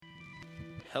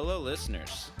Hello,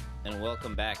 listeners, and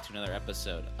welcome back to another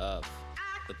episode of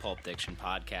the Pulp Diction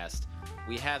Podcast.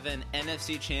 We have an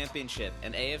NFC Championship,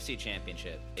 an AFC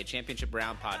Championship, a championship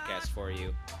round podcast for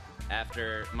you.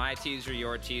 After my teaser,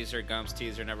 your teaser, Gump's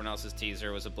teaser, and everyone else's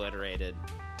teaser was obliterated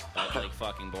by Blake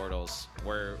fucking Bortles,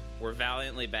 we're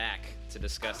valiantly back to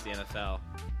discuss the NFL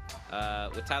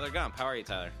with Tyler Gump. How are you,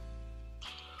 Tyler?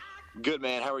 Good,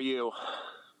 man. How are you?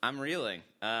 I'm reeling.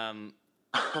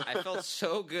 I felt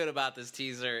so good about this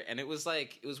teaser, and it was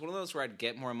one of those where I'd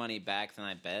get more money back than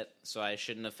I bet, so I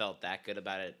shouldn't have felt that good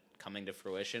about it coming to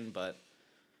fruition, but,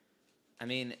 I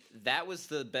mean, that was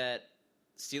the bet,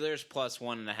 Steelers plus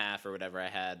 1.5 or whatever I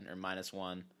had, or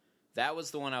 -1. That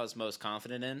was the one I was most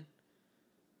confident in,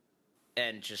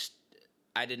 and just,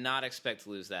 I did not expect to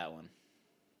lose that one.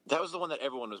 That was the one that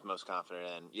everyone was most confident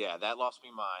in. Yeah, that lost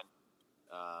me mine.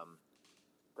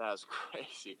 That was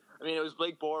crazy. I mean, it was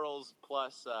Blake Bortles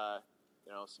plus,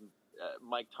 some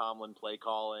Mike Tomlin play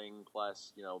calling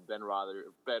plus, Ben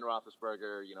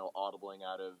Roethlisberger, audibling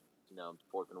out of,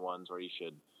 4th and 1s where he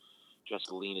should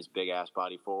just lean his big ass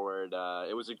body forward.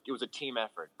 It was a team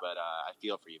effort, but I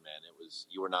feel for you, man.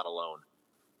 You were not alone.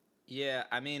 Yeah,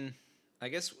 I mean, I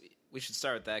guess we should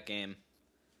start with that game.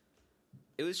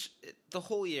 It was the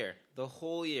whole year.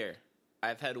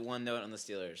 I've had one note on the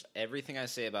Steelers. Everything I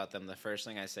say about them, the first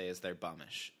thing I say is they're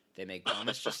bummish. They make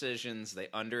bummish decisions. They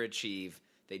underachieve.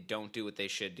 They don't do what they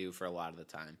should do for a lot of the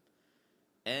time.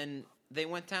 And they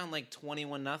went down like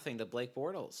 21-0 to Blake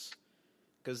Bortles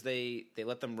because they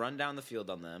let them run down the field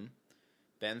on them.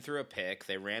 Ben threw a pick.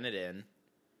 They ran it in.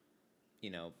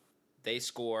 They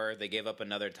score. They give up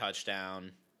another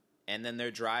touchdown. And then they're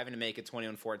driving to make it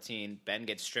 21-14. Ben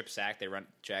gets strip sacked.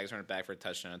 Jags run it back for a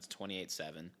touchdown. It's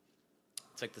 28-7.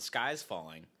 It's like the sky's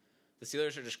falling. The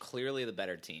Steelers are just clearly the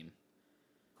better team.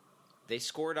 They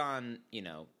scored on,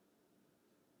 I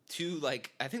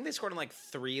think they scored on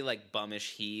 3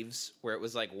 bummish heaves where it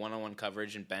was one-on-one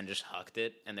coverage and Ben just hucked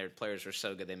it and their players were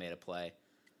so good they made a play.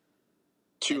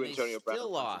 2 and Antonio Brown. Still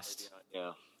lost.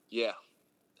 Yeah.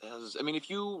 If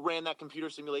you ran that computer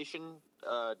simulation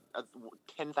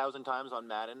 10,000 times on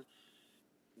Madden,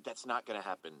 that's not going to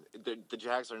happen. The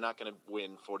Jags are not going to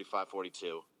win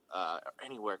 45-42.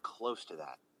 Anywhere close to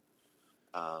that.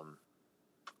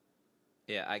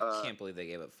 Yeah, I can't believe they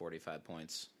gave up 45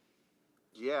 points.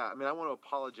 Yeah, I want to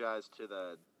apologize to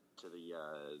the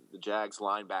Jags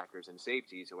linebackers and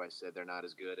safeties who I said they're not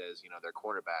as good as their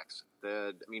cornerbacks.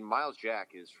 Myles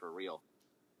Jack is for real.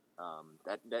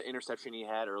 That interception he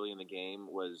had early in the game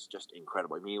was just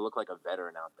incredible. He looked like a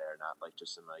veteran out there, not like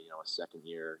just some a second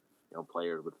year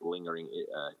player with lingering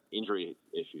injury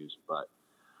issues, but.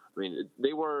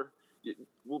 They were.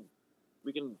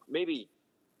 We can maybe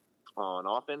on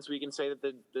offense we can say that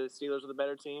the Steelers are the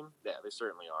better team. Yeah, they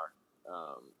certainly are.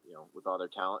 With all their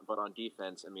talent, but on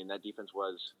defense, that defense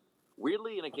was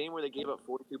weirdly in a game where they gave up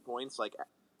 42 points,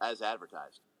 as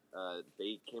advertised.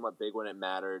 They came up big when it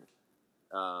mattered.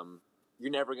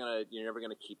 You're never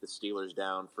gonna keep the Steelers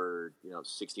down for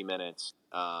 60 minutes.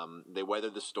 They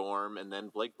weathered the storm, and then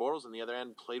Blake Bortles on the other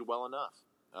end played well enough.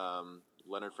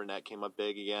 Leonard Fournette came up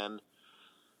big again.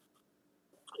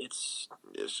 It's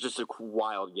just a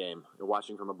wild game.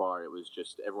 Watching from a bar, it was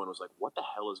just everyone was like, "What the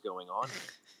hell is going on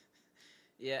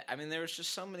here?" Yeah, there was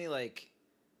just so many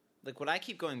what I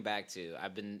keep going back to.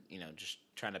 I've been just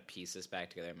trying to piece this back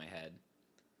together in my head.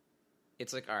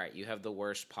 It's all right, you have the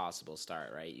worst possible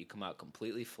start, right? You come out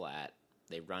completely flat.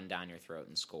 They run down your throat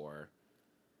and score.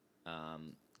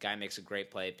 Guy makes a great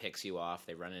play, picks you off.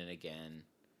 They run it again.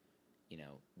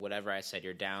 Whatever I said,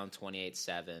 you're down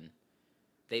 28-7.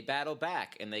 They battle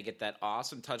back, and they get that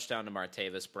awesome touchdown to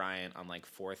Martavis Bryant on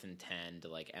 4th and 10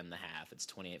 to end the half. It's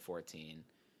 28-14.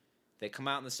 They come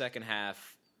out in the second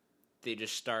half. They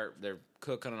just start. They're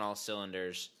cooking on all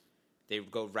cylinders. They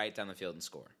go right down the field and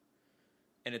score.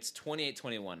 And it's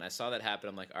 28-21. I saw that happen.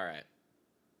 I'm like, all right.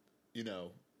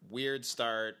 Weird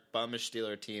start, bummish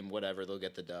Steeler team, whatever. They'll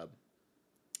get the dub.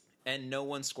 And no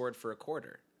one scored for a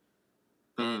quarter.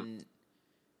 And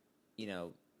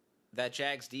that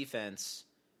Jags defense,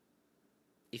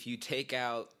 if you take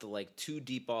out the 2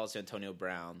 deep balls to Antonio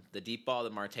Brown, the deep ball to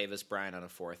Martavis Bryant on a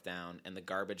 4th down, and the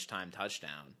garbage time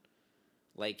touchdown,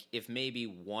 if maybe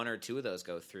 1 or 2 of those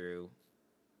go through,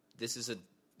 this is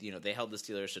they held the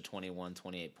Steelers to 21,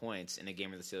 28 points in a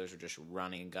game where the Steelers were just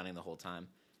running and gunning the whole time.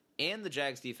 And the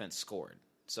Jags defense scored.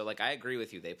 So I agree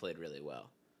with you, they played really well.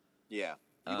 Yeah.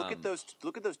 You look at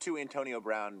those 2 Antonio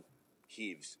Brown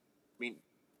heaves.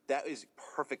 That is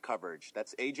perfect coverage.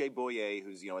 That's A.J. Bouye,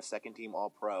 who's, a second-team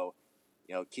All-Pro,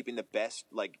 keeping the best,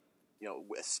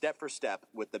 step for step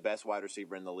with the best wide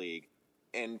receiver in the league.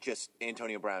 and just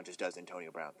Antonio Brown just does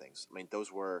Antonio Brown things. I mean,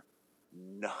 those were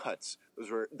nuts.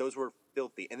 Those were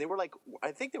filthy, and they were like,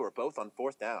 I think they were both on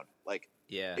fourth down. Like,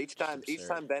 Yeah, each time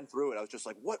Ben threw it, I was just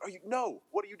like, what are you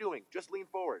doing? Just lean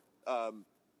forward.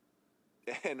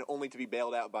 And only to be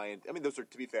bailed out by. I mean,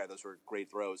 to be fair, those were great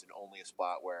throws, and only a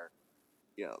spot where,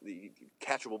 the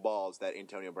catchable balls that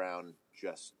Antonio Brown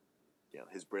just,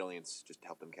 his brilliance just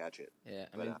helped him catch it. Yeah,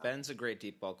 I mean, Ben's a great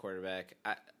deep ball quarterback.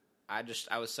 I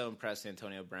was so impressed with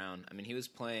Antonio Brown. I mean, he was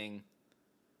playing,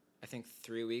 I think,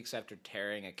 3 weeks after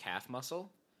tearing a calf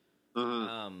muscle,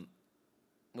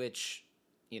 which,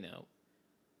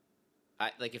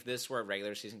 if this were a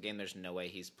regular season game, there's no way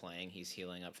he's playing. He's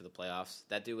healing up for the playoffs.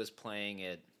 That dude was playing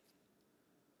it,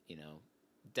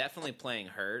 definitely playing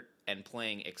hurt and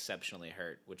playing exceptionally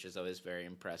hurt, which is always very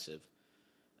impressive.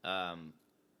 I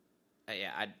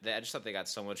just thought they got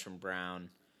so much from Brown.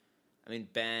 I mean,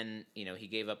 Ben, he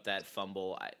gave up that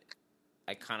fumble.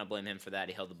 I kind of blame him for that.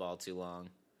 He held the ball too long.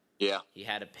 Yeah. He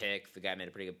had a pick. The guy made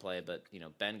a pretty good play, but,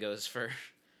 Ben goes for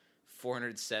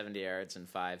 470 yards and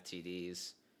 5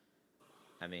 TDs.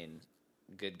 I mean,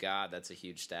 good God, that's a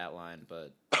huge stat line,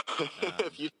 but...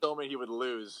 if you told me he would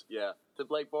lose, to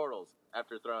Blake Bortles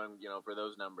after throwing, for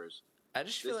those numbers. I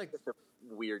just feel like... It's a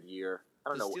weird year. I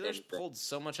don't know. The Steelers pulled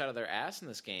so much out of their ass in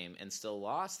this game and still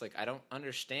lost. Like, I don't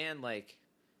understand,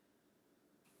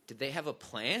 did they have a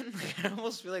plan? I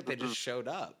almost feel like they just showed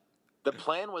up. The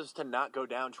plan was to not go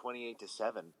down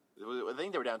 28-7. I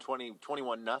think they were down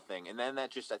 21-0, and then that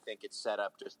just, I think, it set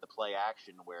up just the play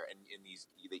action where in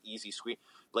the easy screen,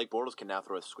 Blake Bortles can now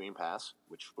throw a screen pass,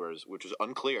 which was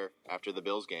unclear after the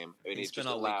Bills game. I mean, He's been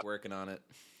all week working on it.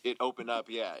 It opened up,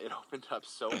 it opened up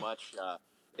so much.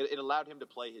 It allowed him to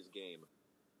play his game,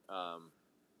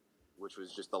 which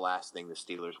was just the last thing the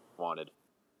Steelers wanted.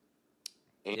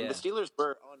 And the Steelers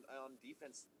were on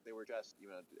defense. They were just,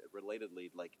 relatedly,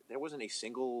 there wasn't a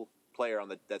single player on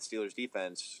that Steelers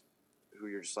defense who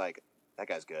you're just like, that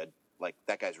guy's good. Like,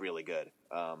 that guy's really good.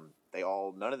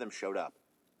 None of them showed up.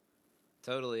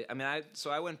 Totally. I mean,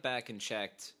 I went back and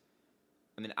checked.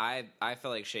 I mean, I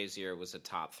felt like Shazier was a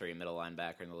top 3 middle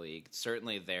linebacker in the league.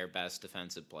 Certainly their best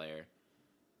defensive player.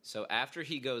 So after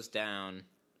he goes down,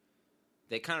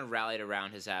 they kind of rallied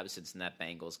around his absence in that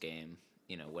Bengals game.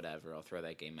 Whatever, I'll throw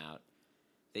that game out.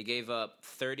 They gave up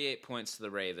 38 points to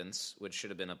the Ravens, which should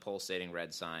have been a pulsating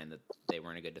red sign that they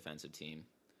weren't a good defensive team.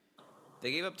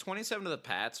 They gave up 27 to the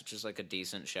Pats, which is a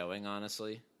decent showing,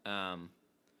 honestly.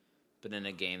 But in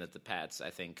a game that the Pats,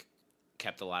 I think,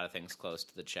 kept a lot of things close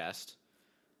to the chest.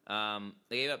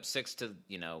 They gave up 6 to,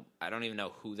 I don't even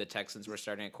know who the Texans were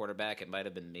starting at quarterback. It might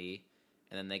have been me.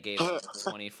 And then they gave up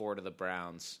 24 to the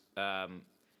Browns.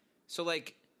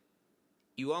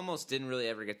 You almost didn't really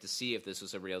ever get to see if this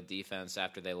was a real defense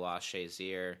after they lost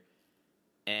Shazier.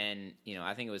 And,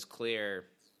 I think it was clear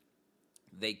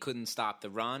they couldn't stop the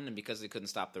run. And because they couldn't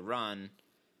stop the run,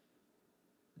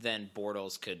 then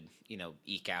Bortles could,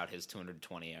 eke out his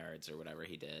 220 yards or whatever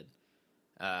he did.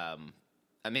 I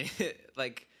mean,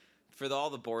 for all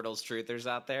the Bortles truthers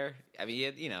out there, I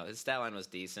mean, his stat line was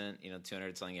decent,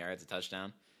 200-something yards, a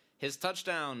touchdown. His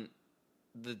touchdown...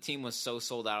 The team was so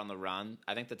sold out on the run.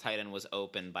 I think the tight end was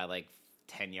open by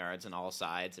 10 yards on all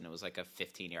sides, and it was a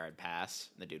 15-yard pass.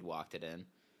 And the dude walked it in.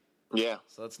 Yeah.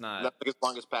 So let's not. That's his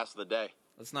longest pass of the day.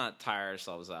 Let's not tire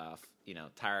ourselves off.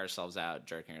 Tire ourselves out,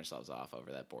 jerking ourselves off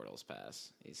over that Bortles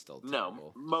pass. He's still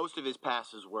terrible. No, most of his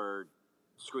passes were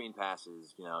screen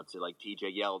passes. To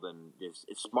T.J. Yeldon, it's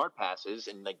smart passes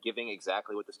and giving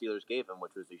exactly what the Steelers gave him,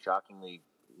 which was a shockingly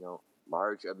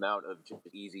large amount of just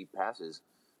easy passes.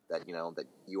 That that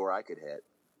you or I could hit,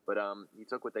 but he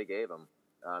took what they gave him.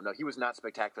 No, he was not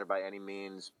spectacular by any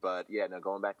means, but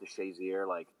going back to Shazier,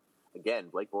 again,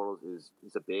 Blake Bortles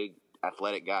he's a big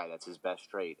athletic guy. That's his best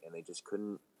trait, and they just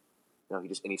couldn't.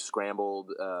 He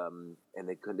scrambled, and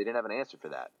they didn't have an answer for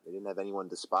that. They didn't have anyone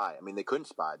to spy. I mean, they couldn't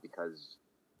spy because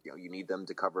you need them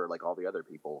to cover all the other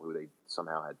people who they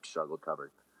somehow had struggled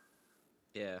covered.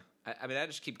 Yeah, I mean, I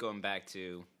just keep going back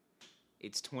to.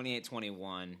 It's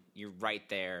 28-21. You're right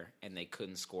there, and they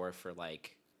couldn't score for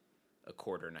a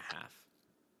quarter and a half.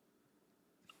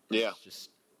 You're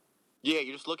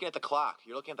just looking at the clock.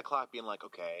 You're looking at the clock, being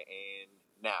okay, and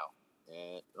now,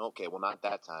 okay, well, not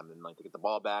that time. And they get the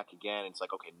ball back again. It's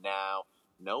okay, now,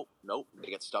 nope. They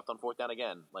get stuffed on fourth down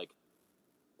again.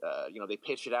 They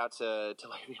pitch it out to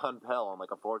Le'Veon Bell on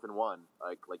a 4th and 1.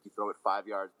 You throw it 5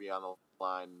 yards beyond the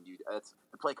line.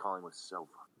 The play calling was so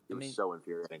fun. It was so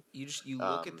infuriating. You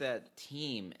look at that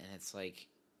team, and it's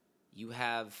you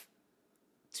have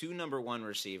 2 number 1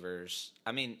 receivers.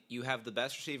 I mean, you have the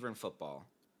best receiver in football,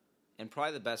 and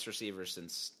probably the best receiver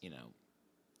since,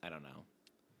 I don't know,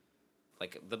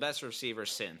 like the best receiver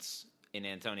since in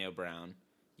Antonio Brown.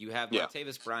 You have Yeah.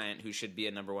 Martavis Bryant, who should be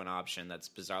a number one option. That's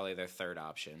bizarrely their third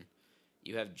option.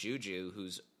 You have Juju,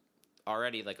 who's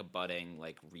already like a budding,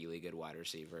 like really good wide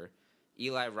receiver.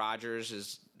 Eli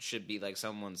Rogers should be like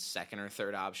someone's second or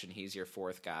third option. He's your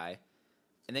fourth guy.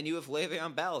 And then you have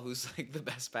Le'Veon Bell, who's like the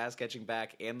best pass catching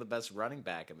back and the best running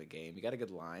back in the game. You got a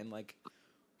good line. Like,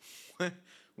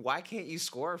 why can't you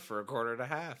score for a quarter and a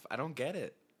half? I don't get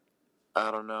it. I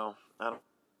don't know.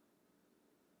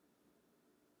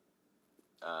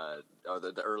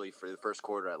 The early for the first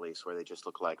quarter at least, where they just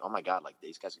look like, oh my god, like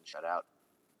these guys can shut out.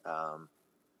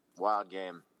 Wild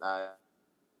game.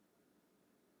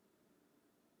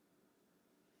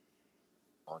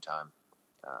 Long time.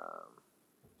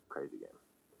 Crazy game.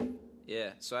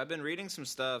 Yeah, so I've been reading some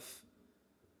stuff.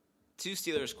 2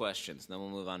 Steelers questions, then we'll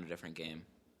move on to a different game.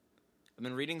 I've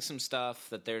been reading some stuff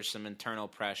that there's some internal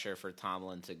pressure for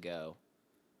Tomlin to go.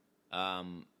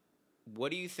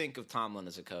 What do you think of Tomlin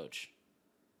as a coach?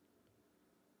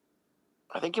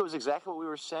 I think it was exactly what we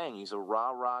were saying. He's a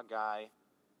rah-rah guy.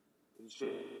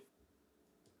 He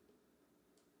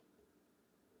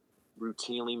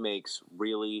routinely makes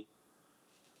really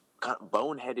kind of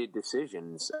boneheaded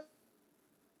decisions.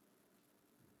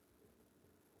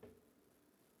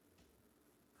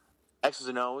 X's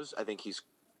and O's, I think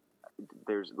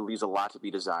leaves a lot to be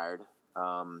desired.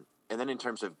 And then in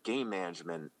terms of game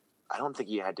management, I don't think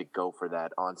he had to go for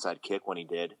that onside kick when he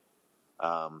did.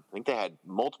 I think they had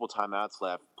multiple timeouts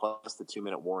left, plus the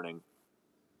 2-minute warning.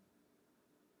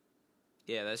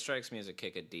 Yeah, that strikes me as a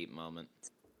kick it deep moment.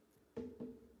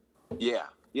 Yeah,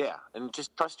 and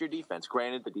just trust your defense.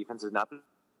 Granted, the defense is not.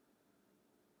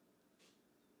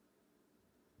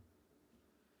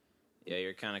 Yeah,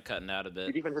 you're kind of cutting out a bit.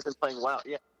 Your defense has been playing well.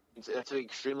 Yeah, it's an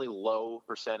extremely low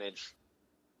percentage.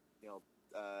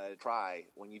 Try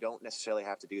when you don't necessarily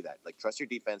have to do that. Like trust your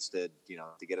defense to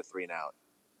get a 3 and out.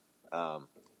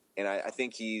 And I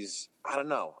think he's. I don't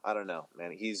know,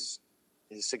 man. His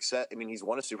success. I mean, he's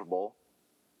won a Super Bowl.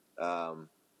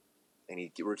 And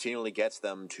he routinely gets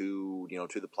them to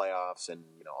the playoffs and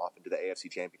often to the AFC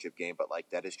Championship game. But like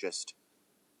that is just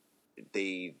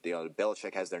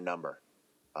Belichick has their number,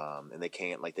 and they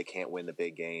can't win the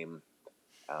big game.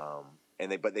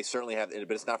 But they certainly have.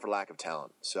 But it's not for lack of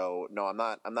talent. So no, I'm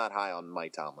not high on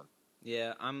Mike Tomlin.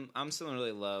 Yeah, I'm still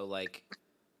really low. Like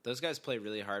those guys play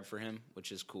really hard for him,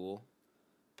 which is cool.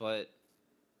 But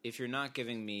if you're not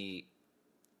giving me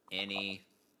any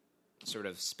sort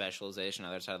of specialization on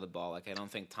the other side of the ball. Like, I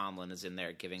don't think Tomlin is in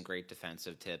there giving great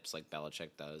defensive tips like Belichick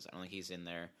does. I don't think he's in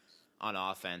there on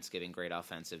offense giving great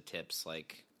offensive tips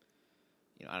like,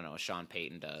 I don't know, Sean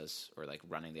Payton does, or like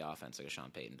running the offense like a Sean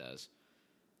Payton does.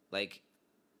 Like,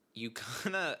 you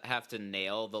kind of have to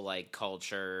nail the like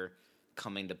culture,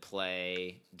 coming to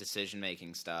play,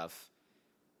 decision-making stuff.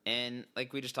 And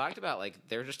like we just talked about, like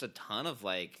there are just a ton of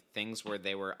like things where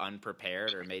they were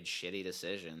unprepared or made shitty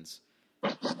decisions.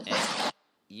 And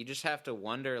you just have to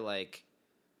wonder, like,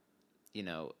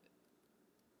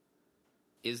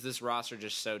 is this roster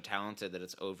just so talented that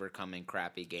it's overcoming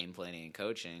crappy game planning and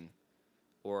coaching?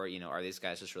 Or, are these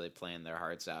guys just really playing their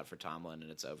hearts out for Tomlin and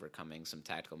it's overcoming some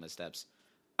tactical missteps?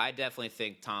 I definitely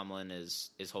think Tomlin is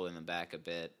holding them back a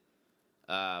bit.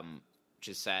 Which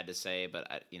is sad to say,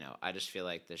 but, I just feel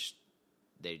like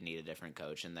they need a different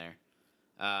coach in there.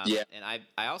 Yeah. And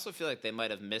I also feel like they might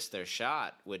have missed their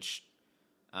shot, which...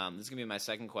 this is going to be my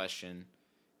second question.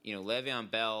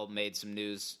 Le'Veon Bell made some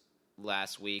news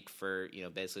last week for,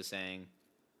 basically saying,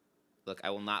 look,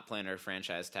 I will not play under a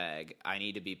franchise tag. I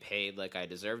need to be paid like I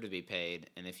deserve to be paid.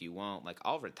 And if you won't, like,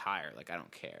 I'll retire. Like, I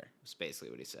don't care. That's basically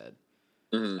what he said.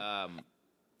 Mm-hmm.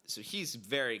 So he's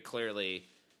very clearly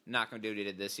not going to do what he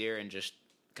did this year and just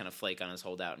kind of flake on his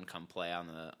holdout and come play on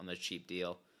the cheap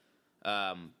deal.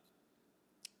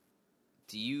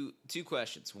 Two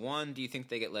questions. One, do you think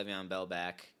they get Le'Veon Bell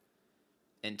back?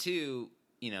 And two,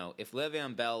 if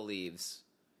Le'Veon Bell leaves,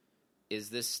 is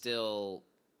this still,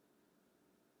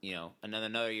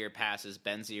 another year passes,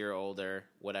 Ben's a year older,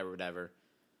 whatever.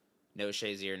 No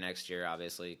Shazier next year,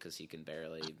 obviously, because he can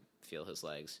barely feel his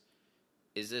legs.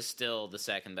 Is this still the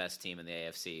second best team in the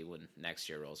AFC when next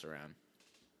year rolls around?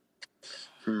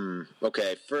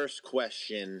 Okay, first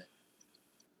question.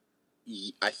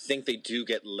 I think they do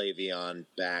get Le'Veon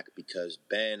back because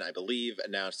Ben, I believe,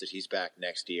 announced that he's back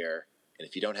next year. And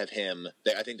if you don't have him,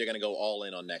 I think they're going to go all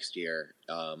in on next year.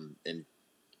 And,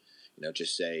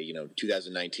 just say,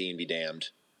 2019 be damned.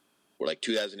 Or like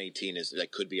 2018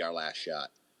 could be our last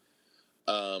shot.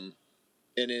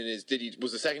 And it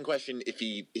was the second question, if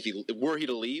he were he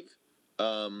to leave?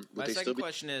 My second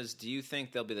question is, do you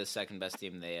think they'll be the second best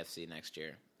team in the AFC next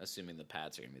year? assuming the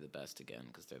Pats are going to be the best again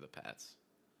because they're the Pats.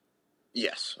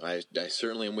 Yes, I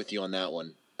certainly am with you on that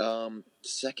one.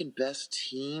 Second best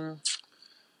team.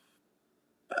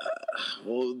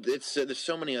 Well, there's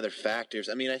so many other factors.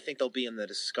 I mean, I think they'll be in the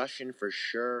discussion for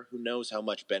sure. Who knows how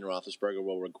much Ben Roethlisberger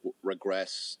will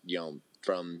regress,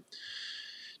 from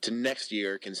to next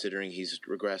year, considering he's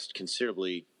regressed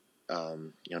considerably,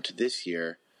 to this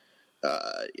year.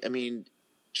 I mean,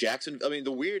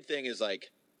 the weird thing is,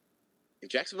 like, if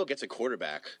Jacksonville gets a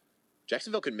quarterback,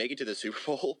 Jacksonville could make it to the Super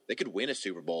Bowl. They could win a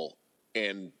Super Bowl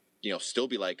and, still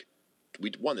be like,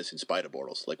 we won this in spite of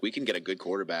Bortles. Like, we can get a good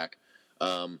quarterback.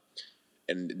 And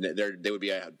they would be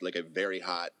a very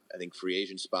hot, I think, free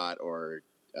agent spot, or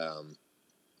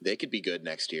they could be good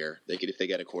next year. They could, if they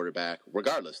get a quarterback.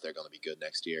 Regardless, they're going to be good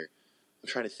next year. I'm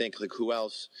trying to think, like, who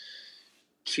else?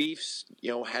 Chiefs,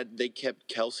 had they kept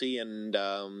Kelsey and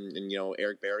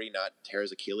Eric Berry not tear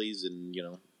his Achilles in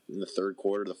the third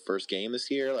quarter of the first game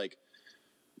this year, like,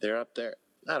 they're up there.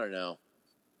 I don't know.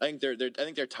 I think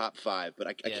they're top 5, but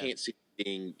I can't see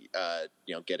being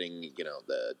getting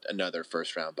another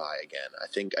first round bye again. I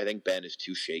think Ben is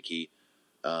too shaky.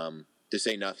 To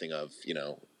say nothing of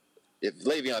if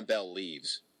Le'Veon Bell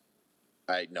leaves,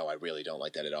 I really don't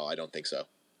like that at all. I don't think so.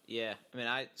 Yeah, I mean,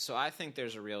 I think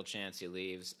there's a real chance he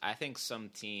leaves. I think some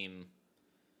team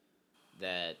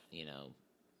that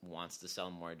wants to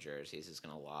sell more jerseys is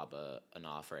going to lob an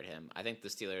offer at him. I think the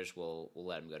Steelers will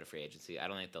let him go to free agency. I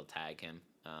don't think they'll tag him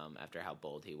after how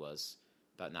bold he was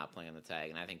about not playing on the tag,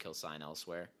 and I think he'll sign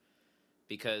elsewhere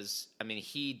because, I mean,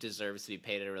 he deserves to be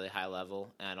paid at a really high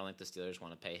level, and I don't think the Steelers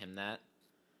want to pay him that.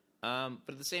 But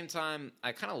at the same time,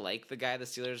 I kind of like the guy the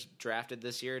Steelers drafted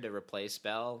this year to replace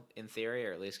Bell, in theory,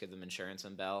 or at least give them insurance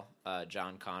on Bell,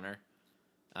 John Connor.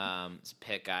 He's a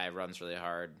pick guy, runs really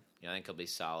hard. I think he'll be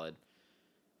solid.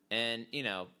 And,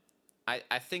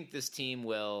 I think this team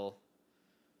will...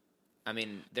 I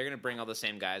mean, they're going to bring all the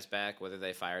same guys back, whether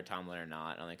they fire Tomlin or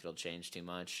not. I don't think it'll change too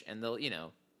much. And they'll,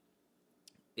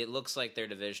 it looks like their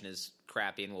division is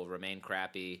crappy and will remain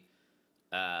crappy.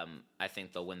 I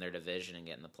think they'll win their division and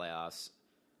get in the playoffs.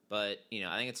 But,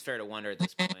 I think it's fair to wonder at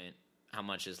this point how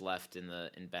much is left in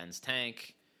Ben's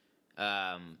tank.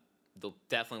 They'll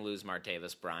definitely lose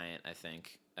Martavis Bryant, I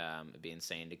think. It'd be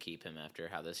insane to keep him after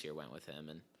how this year went with him.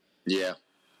 And yeah.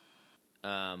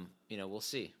 We'll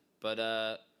see.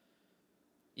 But,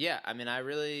 yeah, I mean, I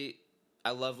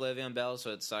love Le'Veon Bell,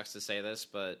 so it sucks to say this,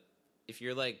 but if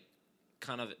you're, like,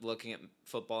 kind of looking at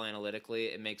football analytically,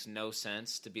 it makes no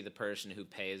sense to be the person who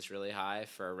pays really high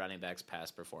for a running back's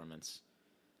past performance.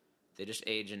 They just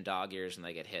age in dog years and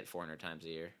they get hit 400 times a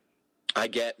year. I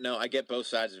get both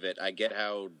sides of it. I get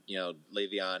how,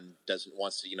 Le'Veon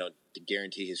wants to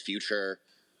guarantee his future.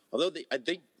 Although they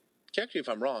correct me if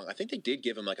I'm wrong, I think they did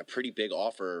give him like a pretty big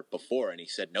offer before, and he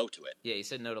said no to it. Yeah, he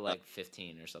said no to like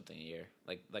 15 or something a year,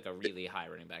 like a really high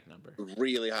running back number.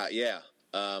 Really high, yeah.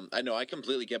 I know. I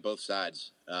completely get both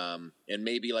sides, and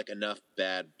maybe like enough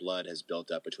bad blood has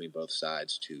built up between both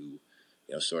sides to,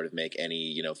 sort of make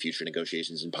any future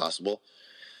negotiations impossible.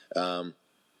 I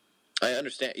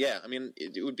understand. Yeah, I mean,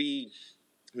 it would be,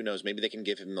 who knows? Maybe they can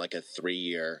give him like a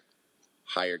 3-year,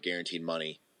 higher guaranteed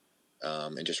money.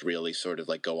 And just really sort of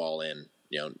like go all in,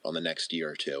 on the next year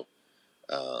or two.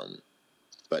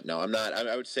 But no, I'm not.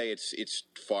 I would say it's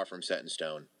far from set in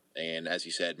stone. And as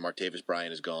you said, Martavis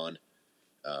Bryant is gone.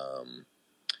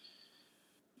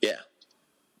 Yeah.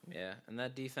 Yeah, and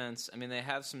that defense, I mean, they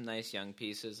have some nice young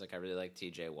pieces. Like, I really like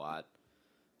T.J. Watt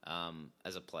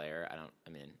as a player.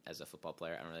 As a football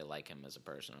player, I don't really like him as a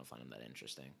person. I don't find him that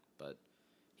interesting. But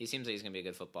he seems like he's going to be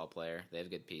a good football player. They have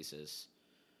good pieces.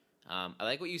 I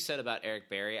like what you said about Eric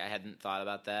Berry. I hadn't thought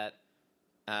about that.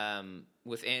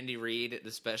 With Andy Reid,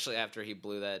 especially after he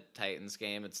blew that Titans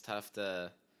game, it's tough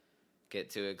to get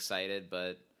too excited.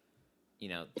 But,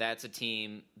 that's a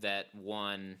team that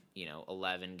won,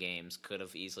 11 games, could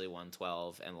have easily won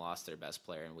 12 and lost their best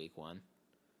player in week 1.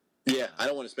 Yeah, I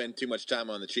don't want to spend too much time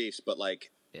on the Chiefs, but,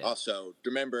 also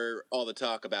remember all the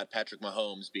talk about Patrick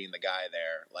Mahomes being the guy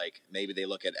there. Like, maybe they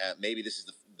look at maybe this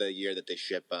is the year that they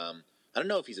ship I don't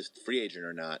know if he's a free agent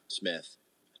or not, Smith.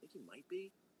 I think he might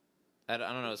be. I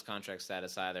don't know his contract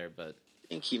status either, but... I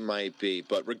think he might be,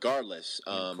 but regardless...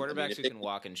 quarterbacks who can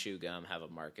walk and chew gum have a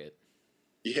market.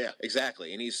 Yeah,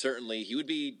 exactly. And he would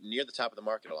be near the top of the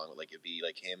market along with, it'd be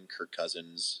like him, Kirk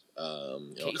Cousins, a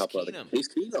couple other... Case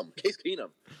Keenum.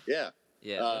 Yeah.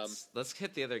 Yeah, let's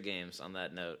hit the other games on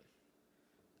that note.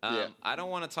 I don't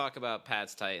want to talk about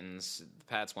Pats-Titans. The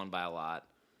Pats won by a lot.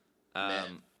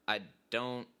 I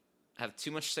don't have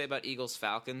too much to say about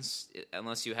Eagles-Falcons,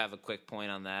 unless you have a quick point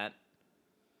on that.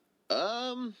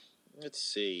 Let's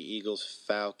see. Eagles,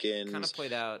 Falcons. Kind of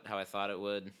played out how I thought it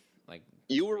would. Like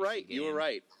you were right. You were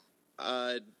right.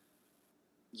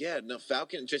 Yeah, no,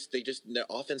 Falcon their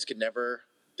offense could never.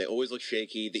 They always look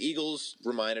shaky. The Eagles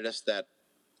reminded us that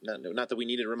not that we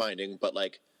needed reminding, but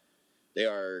like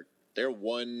they're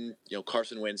one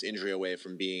Carson Wentz injury away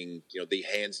from being the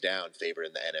hands down favorite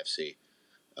in the NFC.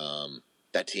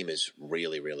 That team is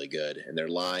really really good, and their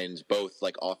lines, both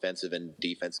like offensive and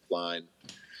defensive line,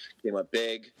 came up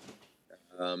big.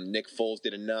 Nick Foles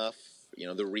did enough.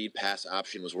 The read pass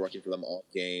option was working for them all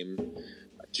game.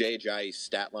 Jay's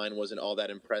stat line wasn't all that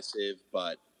impressive,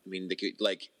 but I mean,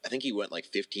 I think he went like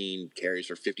 15 carries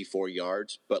for 54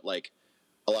 yards, but like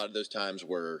a lot of those times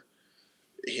were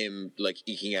him like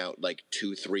eking out like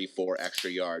 2, 3, 4 extra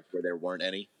yards where there weren't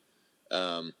any.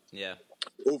 Yeah.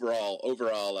 Overall,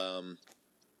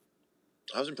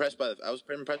 I was impressed by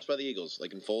the Eagles.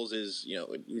 Like, and Foles is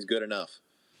he's good enough.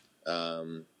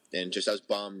 And just I was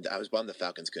bummed the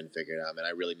Falcons couldn't figure it out. Man,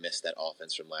 I really missed that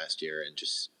offense from last year, and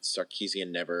just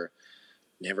Sarkisian never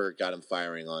got him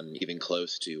firing on even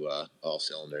close to all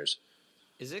cylinders.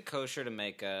 Is it kosher to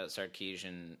make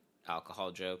Sarkisian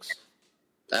alcohol jokes?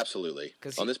 Absolutely.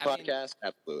 On this podcast,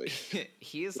 absolutely.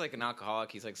 He is like an alcoholic.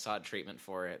 He's like sought treatment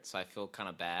for it, so I feel kind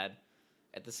of bad.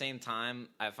 At the same time,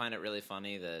 I find it really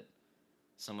funny that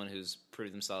someone who's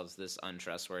proved themselves this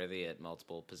untrustworthy at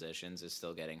multiple positions is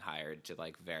still getting hired to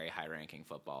like very high-ranking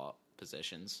football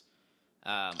positions.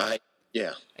 I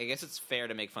guess it's fair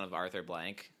to make fun of Arthur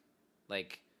Blank.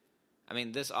 Like, I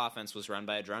mean, this offense was run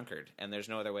by a drunkard, and there's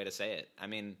no other way to say it. I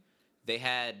mean, they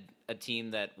had a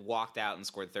team that walked out and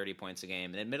scored 30 points a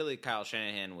game, and admittedly, Kyle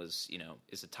Shanahan is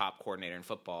a top coordinator in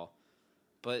football,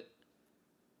 but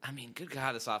I mean, good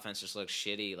God, this offense just looks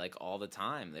shitty like all the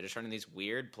time. They're just running these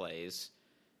weird plays.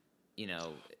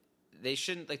 They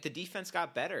shouldn't, like, the defense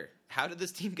got better. How did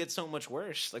this team get so much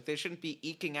worse? Like, they shouldn't be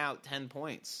eking out 10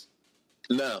 points.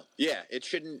 No, yeah, it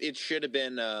should have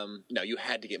been, you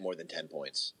had to get more than 10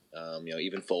 points.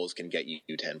 Even Foles can get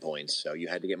you 10 points, so you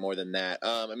had to get more than that.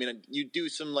 I mean, you do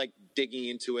some, like, digging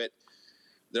into it.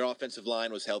 Their offensive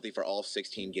line was healthy for all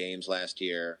 16 games last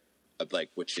year,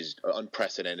 which is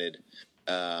unprecedented.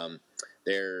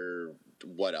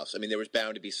 What else? I mean, there was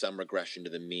bound to be some regression to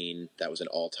the mean. That was an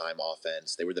all-time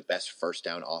offense. They were the best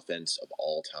first-down offense of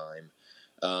all time.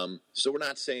 So we're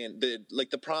not saying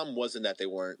the problem wasn't that they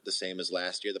weren't the same as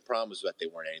last year. The problem was that they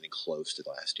weren't anything close to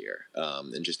last year.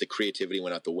 And just the creativity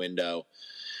went out the window.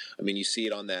 I mean, you see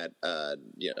it on that,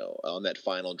 on that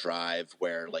final drive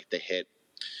where like they hit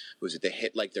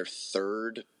like their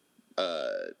third.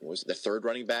 Was it the third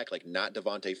running back, like not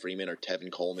Devontae Freeman or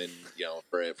Tevin Coleman,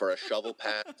 for a shovel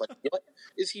pass? Like, what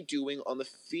is he doing on the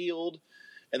field?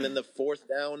 And then the fourth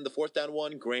down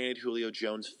one, granted, Julio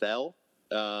Jones fell,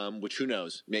 which who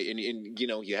knows? And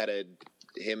you had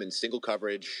him in single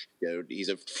coverage. He's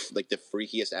the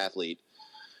freakiest athlete,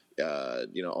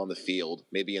 on the field,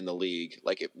 maybe in the league.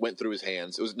 Like, it went through his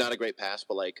hands. It was not a great pass,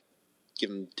 but like, give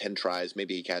him 10 tries,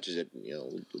 maybe he catches it.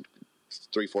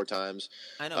 3-4 times.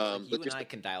 I know. You and I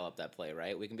can dial up that play,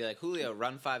 right? We can be like, Julio,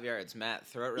 run 5 yards. Matt,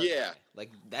 throw it. Really high.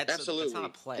 Like that's absolutely. That's not a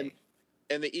play.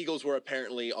 And the Eagles were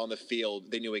apparently on the field.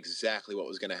 They knew exactly what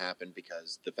was going to happen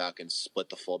because the Falcons split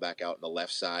the fullback out on the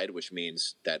left side, which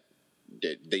means that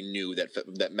they knew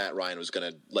that Matt Ryan was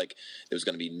going to there was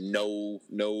going to be no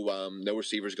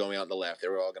receivers going out on the left. They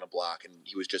were all going to block, and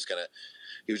he was just going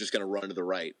to run to the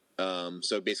right.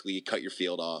 So basically, you cut your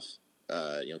field off.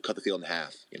 Cut the field in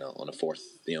half, on a fourth,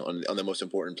 on the most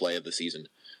important play of the season.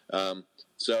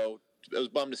 So I was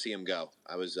bummed to see him go.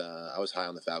 I was high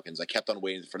on the Falcons. I kept on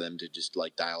waiting for them to just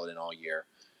like dial it in all year,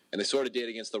 and they sort of did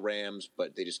against the Rams,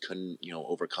 but they just couldn't,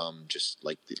 overcome just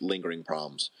like the lingering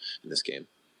problems in this game.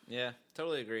 Yeah,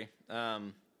 totally agree.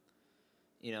 Foles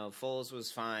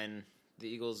was fine. The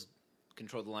Eagles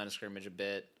controlled the line of scrimmage a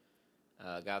bit,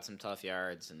 got some tough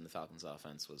yards, and the Falcons'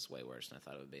 offense was way worse than I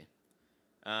thought it would be.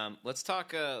 Let's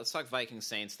talk Vikings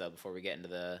Saints though before we get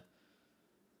into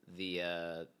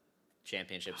the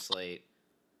championship slate.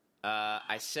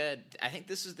 I think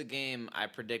this is the game I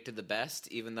predicted the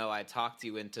best, even though I talked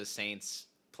you into Saints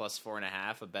plus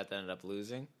 4.5, a bet that ended up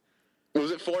losing.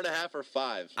 Was it 4.5 or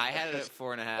 5? I had it at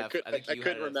 4.5. I think you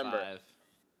had it remember. At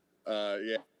 5.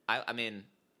 Yeah. I mean,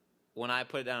 when I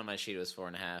put it down on my sheet, it was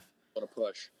 4.5. What a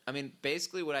push! I mean,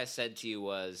 basically what I said to you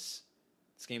was,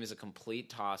 this game is a complete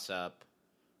toss-up.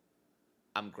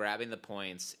 I'm grabbing the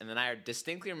points. And then I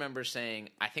distinctly remember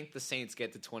saying, I think the Saints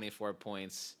get to 24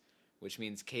 points, which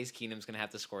means Case Keenum's going to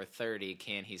have to score 30.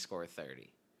 Can he score 30?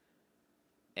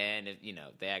 And,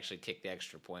 they actually kick the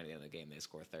extra point at the end of the game. They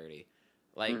score 30.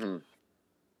 Like,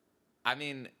 I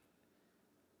mean,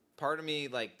 part of me,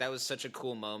 like, that was such a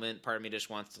cool moment. Part of me just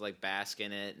wants to, like, bask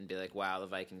in it and be like, wow, the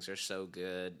Vikings are so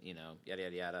good, you know, yada,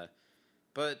 yada, yada.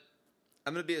 But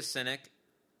I'm going to be a cynic.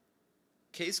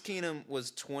 Case Keenum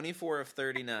was 24 of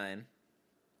 39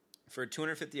 for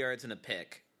 250 yards and a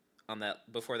pick on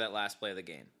that before that last play of the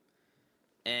game.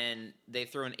 And they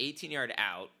throw an 18-yard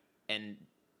out, and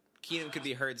Keenum could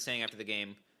be heard saying after the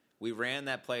game, we ran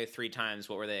that play 3 times.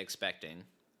 What were they expecting?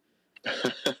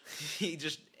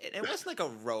 It wasn't like a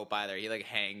rope either. He, like,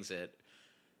 hangs it.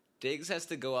 Diggs has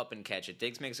to go up and catch it.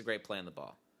 Diggs makes a great play on the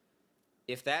ball.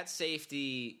 If that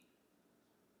safety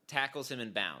tackles him in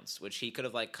bounds, which he could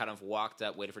have, like, kind of walked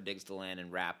up, waited for Diggs to land,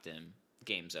 and wrapped him,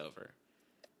 game's over.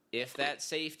 If that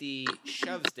safety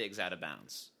shoves Diggs out of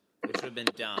bounds, which would have been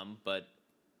dumb, but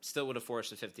still would have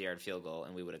forced a 50-yard field goal,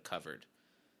 and we would have covered.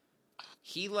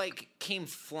 He, like, came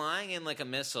flying in like a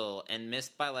missile and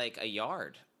missed by, like, a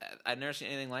yard. I've never seen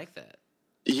anything like that.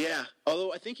 Yeah,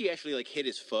 although I think he actually, like, hit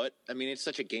his foot. I mean, it's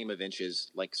such a game of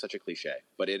inches, like, such a cliche.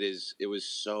 But it was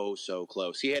so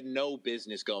close. He had no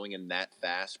business going in that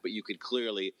fast, but you could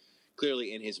clearly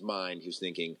in his mind, he was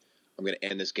thinking, I'm going to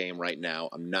end this game right now.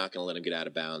 I'm not going to let him get out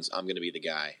of bounds. I'm going to be the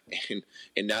guy.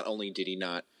 And not only did he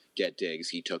not get Diggs,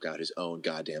 he took out his own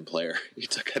goddamn player. He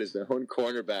took out his own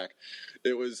cornerback.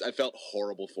 I felt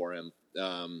horrible for him.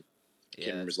 Can't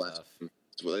remember his last name.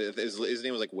 His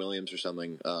name was like Williams or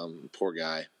something. Poor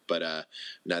guy. But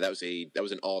no, that was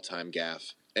an all-time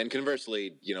gaffe. And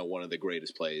conversely, you know, one of the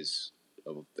greatest plays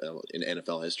in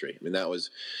NFL history. I mean, that was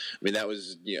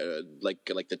you know, like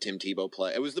the Tim Tebow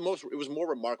play. It was more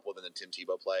remarkable than the Tim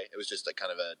Tebow play. It was just like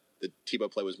kind of the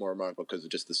Tebow play was more remarkable because of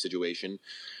just the situation.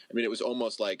 I mean, it was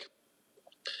almost like,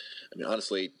 I mean,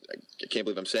 honestly, I can't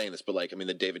believe I'm saying this, but like, I mean,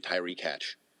 the David Tyree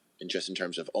catch, and just in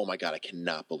terms of, oh my God, I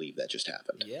cannot believe that just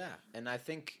happened. Yeah, and I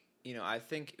think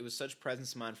it was such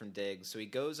presence of mind from Diggs. So he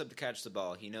goes up to catch the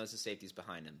ball. He knows the safety's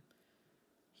behind him.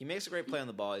 He makes a great play on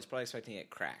the ball. He's probably expecting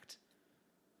it cracked.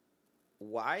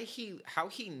 How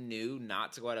he knew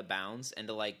not to go out of bounds and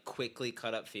to, like, quickly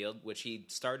cut up field, which he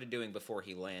started doing before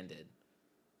he landed,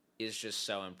 is just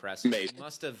so impressive. Amazing. He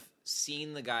must have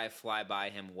seen the guy fly by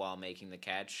him while making the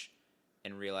catch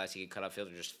and realized he could cut up field,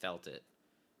 or just felt it.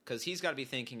 Because he's got to be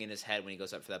thinking in his head when he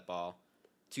goes up for that ball,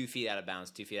 2 feet out of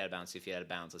bounds, 2 feet out of bounds, 2 feet out of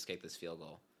bounds, let's kick this field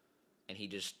goal. And he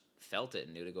just felt it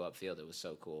and knew to go upfield. It was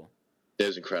so cool. It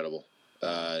was incredible.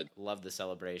 Loved the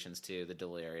celebrations, too, the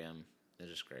delirium. It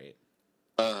was just great.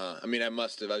 I mean, I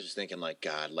was just thinking, like,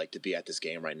 God, like, to be at this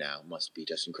game right now must be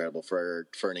just incredible for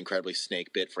an incredibly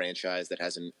snake bit franchise that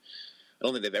hasn't, I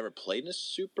don't think they've ever played in a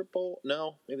Super Bowl.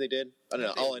 No, maybe they did. I don't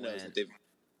know. All I know is that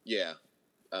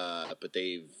but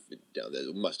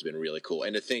it must have been really cool.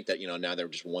 And to think that, you know, now they're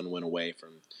just one win away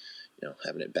from, you know,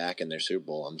 having it back in their Super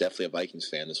Bowl. I'm definitely a Vikings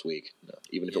fan this week. You know,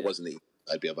 even if it wasn't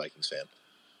I'd be a Vikings fan.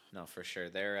 No, for sure.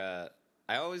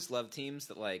 I always love teams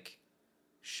that, like,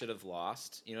 should have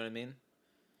lost. You know what I mean?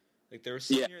 Like, there was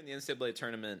some year in the NCAA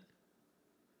tournament,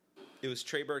 it was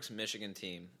Trey Burke's Michigan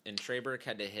team, and Trey Burke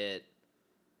had to hit,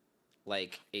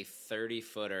 like, a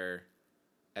 30-footer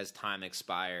as time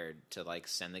expired to, like,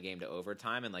 send the game to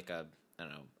overtime in, like, a, I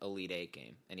don't know, Elite Eight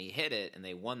game. And he hit it, and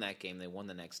they won that game. They won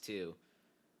the next 2.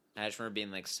 And I just remember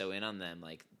being, like, so in on them.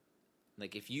 Like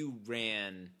if you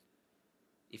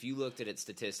looked at it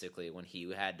statistically when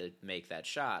he had to make that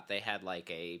shot, they had,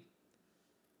 like, a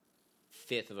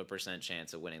 0.5%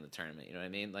 chance of winning the tournament. You know what I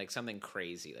mean? Like, something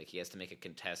crazy. Like, he has to make a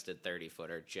contested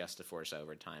 30-footer just to force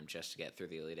overtime, just to get through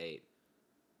the Elite Eight.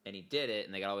 And he did it,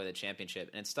 and they got all the way to the championship.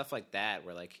 And it's stuff like that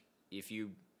where, like,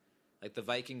 the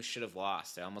Vikings should have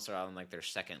lost. They almost are on, like, their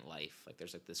second life. Like,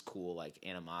 there's, like, this cool, like,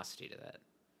 animosity to that.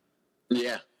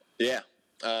 Yeah.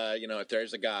 You know, if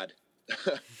there's a God,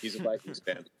 he's a Vikings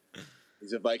fan.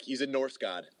 He's a Norse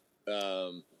god.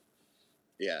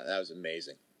 Yeah, that was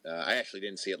amazing. I actually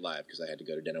didn't see it live because I had to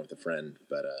go to dinner with a friend,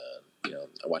 but you know,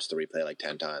 I watched the replay like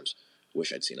 10 times.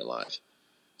 Wish I'd seen it live.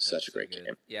 Such a great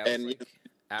game. Yeah, and like,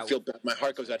 I feel my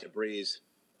heart goes out to Breeze.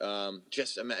 I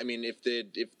mean,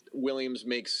 if Williams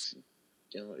makes,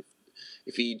 you know,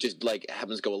 if he just like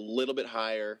happens to go a little bit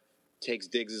higher, takes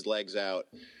Diggs' legs out,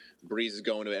 Breeze is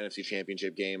going to an NFC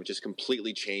Championship game. It just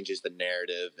completely changes the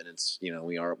narrative, and it's, you know,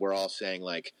 we're all saying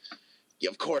like, yeah,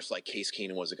 of course, like Case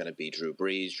Keenum wasn't going to be Drew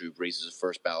Brees. Drew Brees is a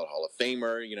first ballot Hall of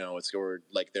Famer. You know,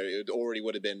 it already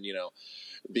would have been, you know,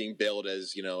 being billed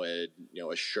as, you know, a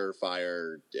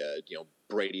surefire, you know,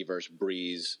 Brady versus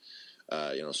Brees,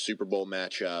 you know, Super Bowl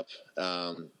matchup.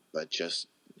 But just,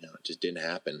 you know, it just didn't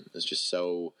happen. It's just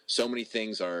so many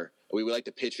things are. We would like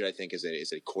to pitch it, I think, as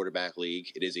a quarterback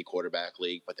league. It is a quarterback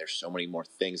league, but there's so many more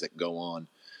things that go on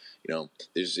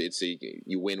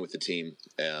you win with the team,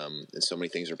 and so many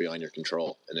things are beyond your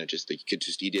control, and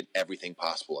he did everything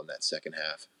possible in that second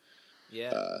half.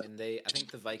 Yeah, and I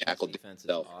think the Vikings defense is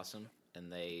awesome,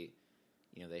 and they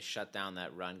shut down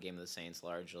that run game of the Saints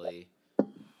largely.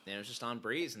 And it was just on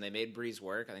Breeze, and they made Breeze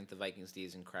work. I think the Vikings D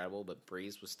is incredible, but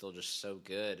Breeze was still just so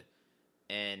good.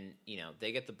 And,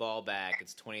 they get the ball back.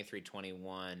 It's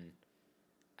 23-21.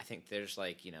 I think there's,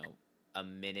 a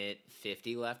minute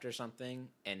 50 left or something,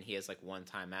 and he has, one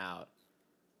timeout.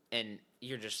 And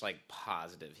you're just,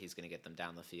 positive he's going to get them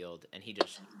down the field. And he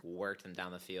just worked them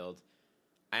down the field.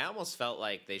 I almost felt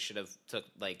like they should have took,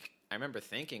 I remember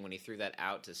thinking when he threw that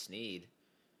out to Snead,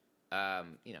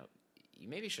 you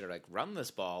maybe should have run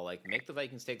this ball, make the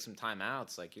Vikings take some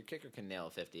timeouts. Your kicker can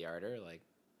nail a 50-yarder.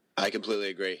 I completely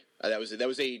agree. That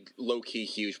was a low key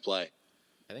huge play.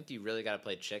 I think you really got to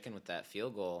play chicken with that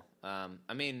field goal.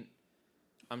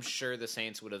 I'm sure the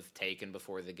Saints would have taken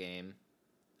before the game.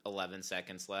 11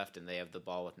 seconds left, and they have the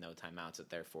ball with no timeouts at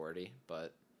their 40.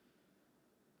 But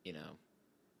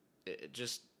it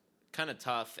just kind of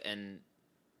tough, and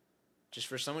just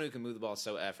for someone who can move the ball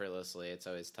so effortlessly, it's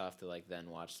always tough to then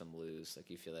watch them lose.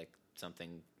 You feel like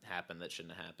something happened that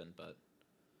shouldn't have happened, but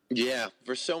yeah,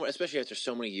 especially after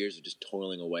so many years of just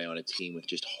toiling away on a team with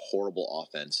just horrible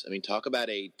offense. Talk about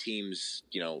a team's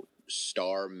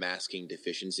star masking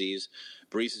deficiencies.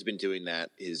 Brees has been doing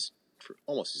that for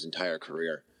almost his entire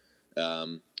career.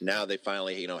 Now they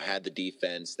finally had the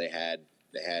defense. They had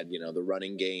the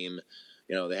running game.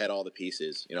 They had all the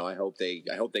pieces. I hope they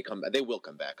come back. They will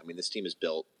come back. This team is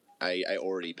built. I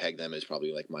already pegged them as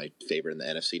probably my favorite in the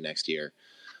NFC next year.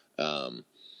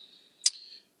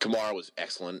 Kamara was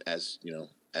excellent as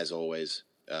always.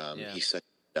 He's such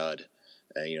a stud.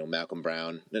 Malcolm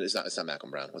Brown. No, it's not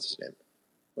Malcolm Brown. What's his name?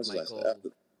 What's his last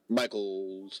name?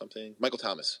 Michael something. Michael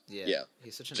Thomas. Yeah.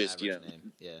 He's such an average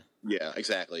name. Yeah. Yeah,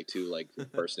 exactly. Two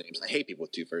first names. I hate people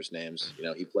with two first names.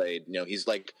 He played. He's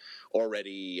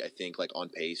already. I think on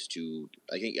pace to.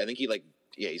 I think he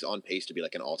he's on pace to be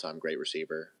an all-time great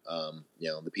receiver.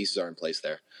 The pieces are in place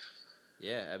there.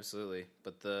 Yeah, absolutely.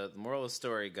 But the moral of the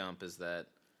story, Gump, is that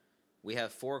we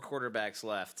have 4 quarterbacks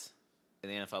left in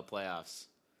the NFL playoffs.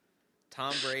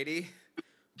 Tom Brady,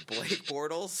 Blake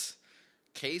Bortles,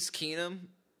 Case Keenum,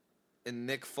 and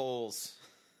Nick Foles.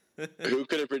 Who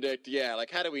could have predicted? Yeah,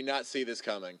 how do we not see this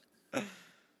coming?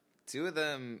 2 of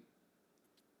them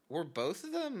were both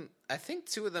of them. I think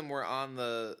 2 of them were on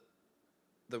the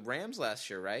Rams last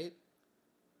year, right?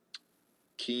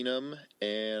 Keenum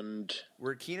and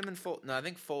were Keenum and Foles? No, I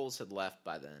think Foles had left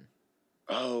by then.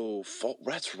 Oh,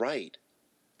 that's right.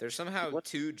 There's somehow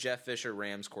 2 Jeff Fisher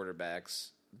Rams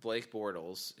quarterbacks. Blake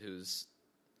Bortles, who's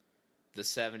the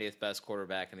 70th best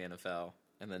quarterback in the NFL.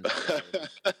 And then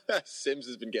Sims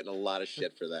has been getting a lot of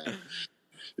shit for that.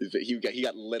 He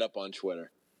got lit up on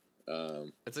Twitter.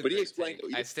 But he explained.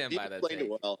 I stand by that. It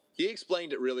well. He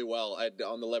explained it really well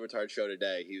on the Le Batard show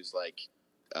today. He was like,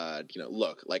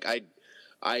 look,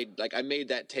 I made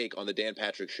that take on the Dan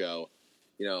Patrick show.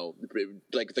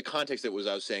 The context that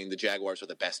I was saying the Jaguars are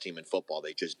the best team in football.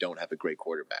 They just don't have a great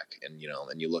quarterback. And,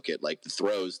 and you look at the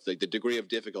throws, the degree of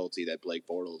difficulty that Blake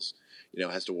Bortles,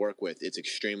 has to work with, it's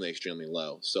extremely, extremely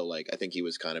low. So I think he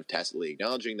was kind of tacitly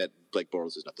acknowledging that Blake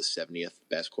Bortles is not the 70th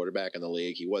best quarterback in the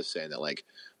league. He was saying that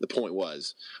the point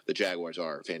was the Jaguars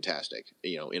are fantastic,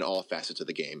 in all facets of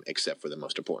the game, except for the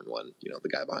most important one, the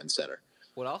guy behind center.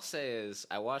 What I'll say is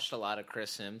I watched a lot of Chris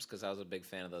Sims because I was a big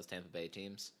fan of those Tampa Bay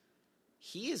teams.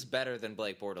 He is better than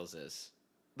Blake Bortles is.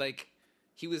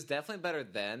 He was definitely better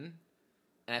then.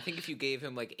 And I think if you gave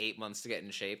him 8 months to get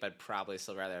in shape, I'd probably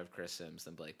still rather have Chris Sims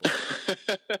than Blake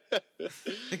Bortles.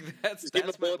 That's my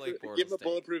Blake Bortles. Give him a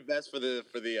bulletproof vest for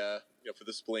the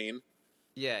spleen.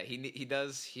 Yeah, he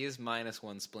does. He is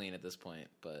 -1 spleen at this point,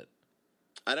 but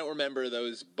I don't remember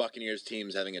those Buccaneers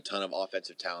teams having a ton of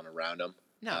offensive talent around them.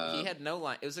 No, he had no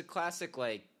line. It was a classic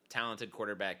talented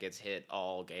quarterback gets hit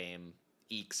all game,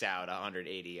 ekes out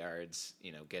 180 yards,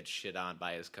 gets shit on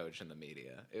by his coach and the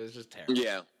media. It was just terrible.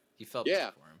 Yeah. He felt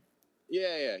bad for him.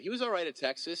 Yeah. He was all right at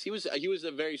Texas. He was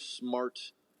a very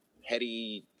smart,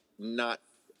 heady, not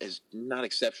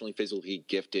exceptionally physically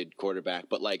gifted quarterback.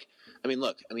 But look,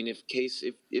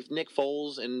 if Nick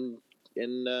Foles and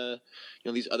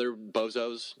these other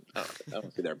bozos, I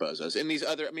don't think they're bozos. And these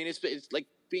other, it's like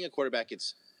being a quarterback.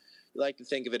 It's you like to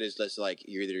think of it as less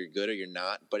you're either good or you're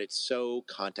not, but it's so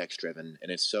context driven,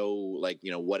 and it's so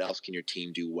what else can your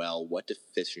team do well? What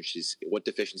deficiencies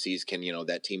can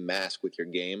that team mask with your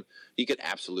game? He could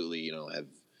absolutely have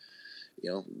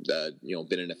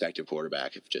been an effective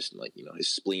quarterback if just his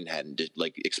spleen hadn't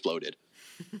exploded.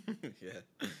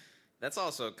 That's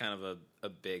also kind of a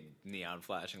big neon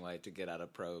flashing light to get out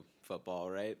of pro football,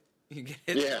 right? You get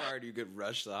hit hard, you get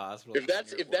rushed to the hospital. If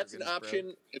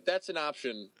that's an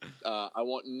option, I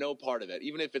want no part of it.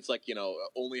 Even if it's like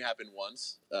only happened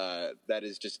once, that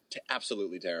is just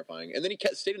absolutely terrifying. And then he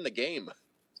stayed in the game.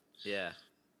 Yeah,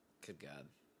 good God.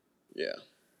 Yeah.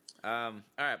 All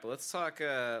right, but let's talk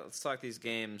these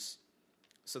games.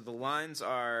 So the lines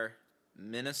are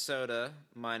Minnesota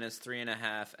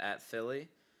 -3.5 at Philly,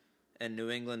 and New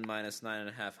England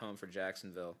 -9.5 home for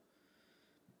Jacksonville.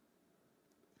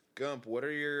 Gump, what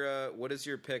is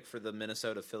your pick for the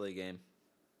Minnesota Philly game?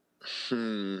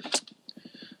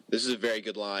 This is a very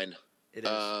good line. It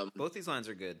is. Both these lines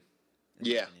are good.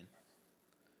 Yeah.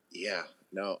 Yeah.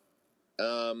 No.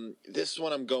 This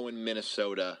one I'm going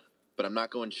Minnesota, but I'm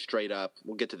not going straight up.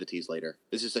 We'll get to the tease later.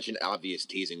 This is such an obvious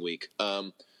teasing week.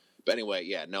 But anyway,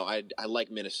 yeah. No, I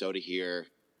like Minnesota here.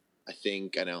 I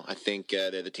think they're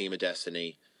the team of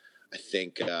destiny. I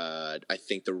think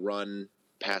the run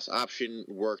pass option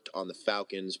worked on the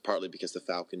Falcons, partly because the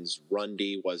Falcons' run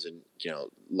D wasn't,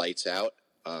 lights out,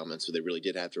 and so they really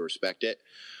did have to respect it.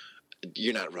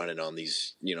 You're not running on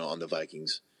these, on the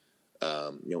Vikings.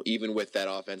 Even with that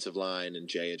offensive line and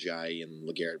Jay Ajayi and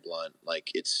LeGarrette Blount,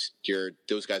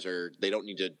 those guys they don't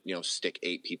need to, stick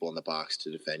 8 people in the box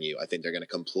to defend you. I think they're going to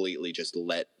completely just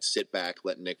sit back,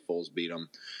 let Nick Foles beat them.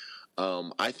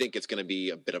 I think it's going to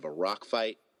be a bit of a rock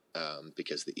fight.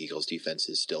 Because the Eagles' defense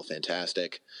is still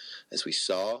fantastic, as we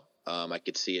saw. I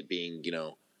could see it being,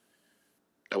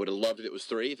 I would have loved if it was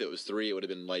 3. If it was 3, it would have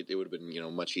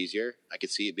been much easier. I could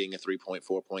see it being a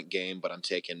 3.4-point game, but I'm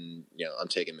taking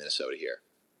Minnesota here.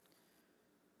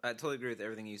 I totally agree with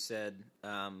everything you said.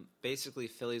 Basically,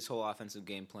 Philly's whole offensive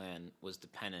game plan was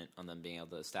dependent on them being able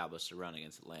to establish the run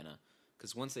against Atlanta.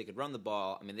 Because once they could run the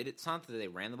ball, it's not that they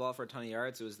ran the ball for a ton of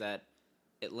yards. It was that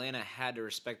Atlanta had to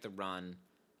respect the run.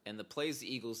 And the plays the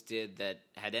Eagles did that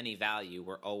had any value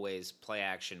were always play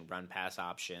action, run pass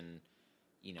option,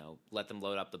 let them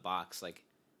load up the box. Like,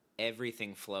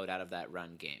 everything flowed out of that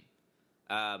run game.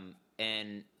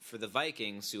 And for the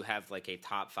Vikings, who have like a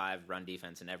top 5 run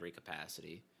defense in every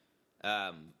capacity,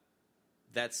 they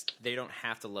don't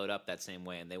have to load up that same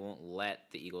way, and they won't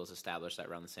let the Eagles establish that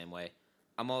run the same way.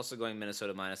 I'm also going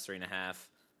Minnesota -3.5.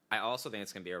 I also think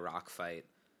it's going to be a rock fight.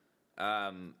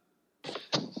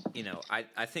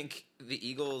 I think the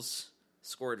Eagles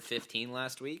scored 15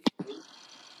 last week.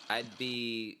 I'd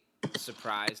be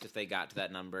surprised if they got to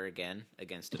that number again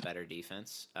against a better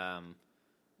defense.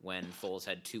 When Foles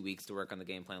had 2 weeks to work on the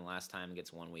game plan last time,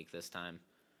 gets 1 week this time.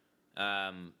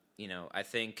 I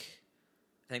think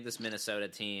this Minnesota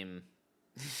team,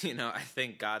 I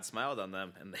think God smiled on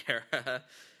them, and I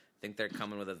think they're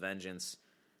coming with a vengeance.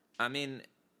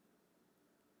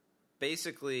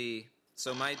 Basically,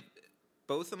 so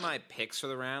both of my picks for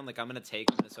the round, I'm going to take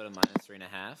Minnesota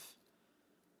 -3.5.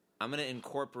 I'm going to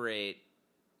incorporate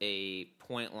a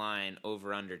point line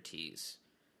over-under tease.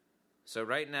 So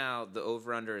right now, the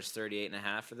over-under is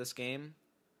 38.5 for this game.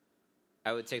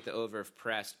 I would take the over if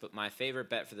pressed, but my favorite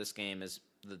bet for this game is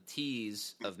the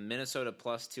tease of Minnesota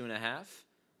 +2.5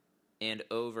 and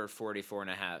over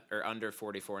 44.5 or under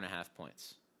 44.5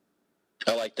 points.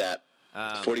 I like that.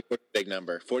 44 is a big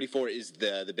number. 44 is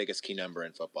the biggest key number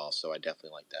in football, so I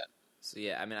definitely like that. So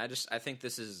yeah, I think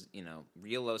this is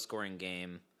real low scoring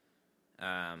game,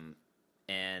 and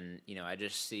I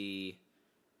just see.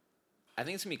 I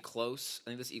think it's gonna be close. I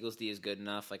think this Eagles D is good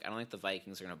enough. I don't think the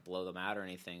Vikings are gonna blow them out or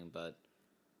anything, but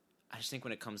I just think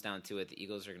when it comes down to it, the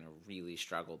Eagles are gonna really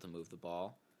struggle to move the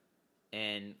ball.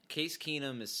 And Case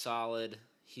Keenum is solid.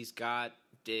 He's got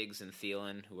Diggs and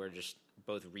Thielen, who are just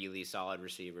both really solid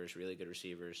receivers, really good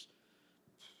receivers.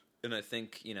 And I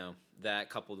think,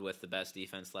 that coupled with the best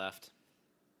defense left,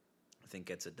 I think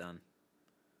gets it done.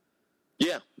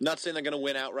 Yeah, not saying they're going to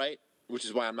win outright, which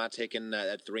is why I'm not taking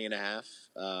that 3.5.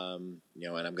 And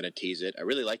I'm going to tease it. I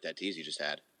really like that tease you just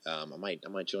had. I might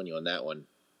join you on that one.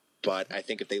 But I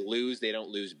think if they lose, they don't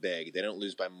lose big. They don't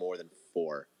lose by more than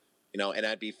 4. And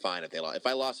I'd be fine if they lost. If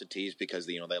I lost a tease because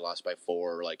they lost by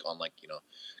 4,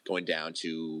 going down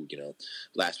to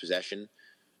last possession,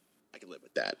 I could live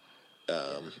with that.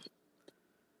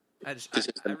 I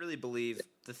really believe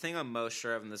the thing I'm most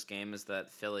sure of in this game is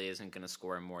that Philly isn't going to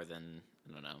score more than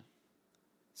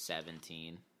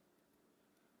 17.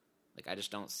 I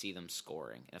just don't see them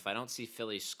scoring. And if I don't see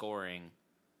Philly scoring,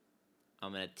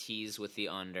 I'm going to tease with the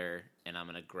under, and I'm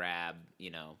going to grab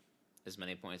as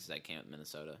many points as I can with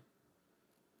Minnesota.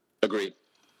 Agreed.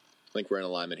 I think we're in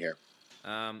alignment here.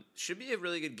 Should be a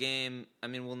really good game.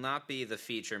 Will not be the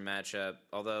feature matchup,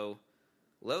 although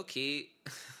low-key,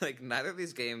 neither of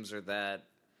these games are that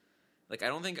Like, I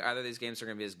don't think either of these games are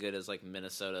going to be as good as, like,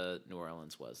 Minnesota, New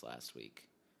Orleans was last week.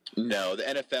 No, the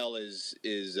NFL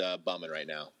is bumming right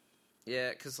now. Yeah,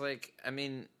 because, like, I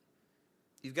mean,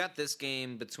 you've got this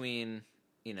game between,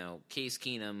 you know, Case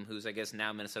Keenum, who's, I guess,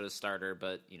 now Minnesota's starter,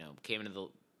 but, you know, came into the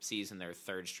season their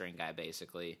third-string guy,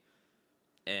 basically.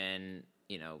 And,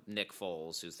 you know, Nick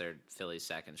Foles, who's their Phillies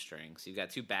second string. So you've got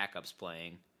two backups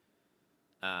playing.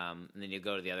 And then you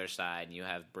go to the other side, and you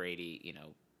have Brady, you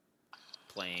know,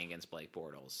 playing against Blake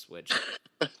Bortles, which...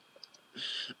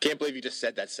 Can't believe you just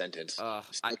said that sentence. I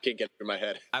can't get it through my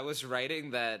head. I was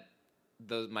writing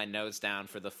my notes down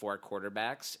for the 4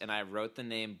 quarterbacks, and I wrote the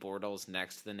name Bortles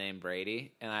next to the name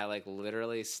Brady, and I, like,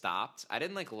 literally stopped. I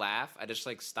didn't, like, laugh. I just,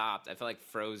 like, stopped. I felt like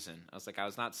frozen. I was like, I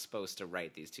was not supposed to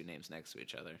write these two names next to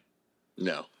each other.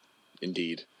 No,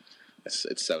 indeed.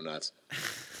 It's so nuts.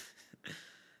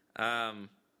 But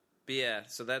yeah,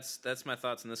 so that's my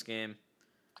thoughts on this game.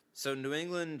 So New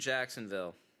England,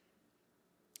 Jacksonville.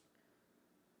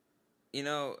 You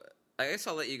know, I guess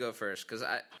I'll let you go first,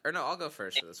 I'll go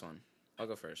first for this one. I'll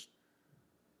go first.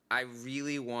 I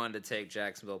really wanted to take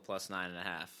Jacksonville plus 9.5.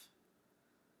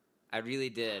 I really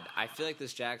did. I feel like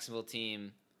this Jacksonville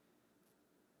team,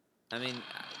 I mean,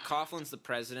 Coughlin's the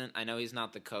president. I know he's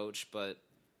not the coach, but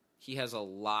he has a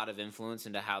lot of influence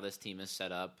into how this team is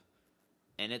set up.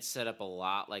 And it's set up a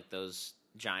lot like those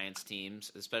Giants teams,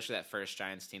 especially that first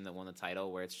Giants team that won the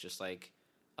title, where it's just like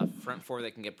a front four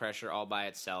that can get pressure all by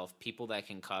itself, people that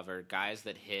can cover, guys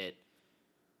that hit,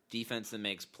 defense that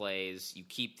makes plays. You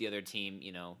keep the other team,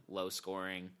 you know, low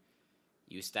scoring.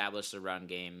 You establish the run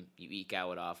game. You eke out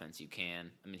what offense you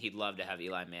can. I mean, he'd love to have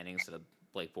Eli Manning instead of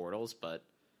Blake Bortles, but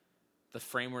the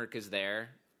framework is there.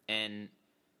 And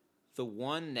the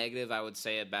one negative I would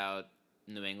say about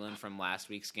New England from last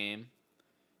week's game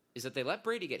is that they let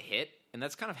Brady get hit, and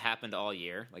that's kind of happened all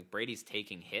year. Like, Brady's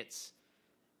taking hits,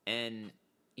 and,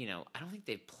 you know, I don't think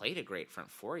they've played a great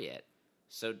front four yet.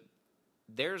 So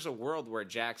there's a world where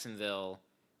Jacksonville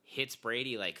hits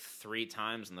Brady like 3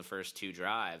 times in the first 2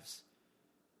 drives,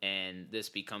 and this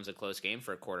becomes a close game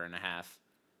for a quarter and a half.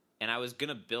 And I was going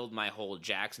to build my whole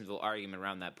Jacksonville argument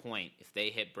around that point. If they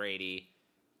hit Brady,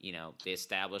 you know, they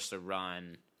establish the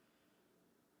run,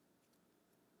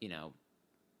 you know,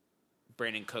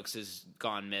 Brandon Cooks has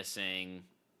gone missing.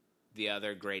 The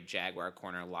other great Jaguar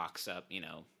corner locks up, you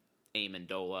know,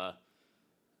 Amendola.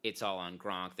 It's all on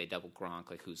Gronk. They double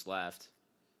Gronk, like, who's left?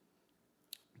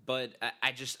 But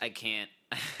I can't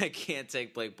I can't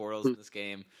take Blake Bortles in this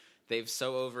game. They've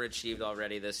so overachieved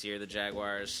already this year, the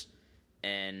Jaguars,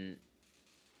 and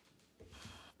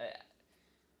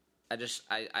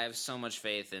I have so much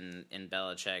faith in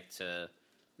Belichick to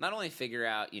not only figure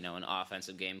out, you know, an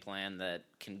offensive game plan that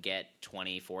can get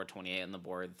 24, 28 on the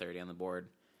board, 30 on the board,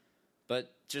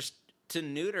 but just to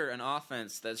neuter an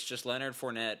offense that's just Leonard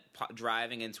Fournette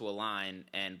driving into a line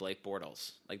and Blake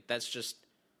Bortles. Like, that's just,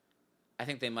 I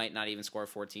think they might not even score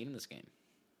 14 in this game.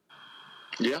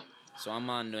 Yeah. So I'm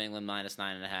on New England minus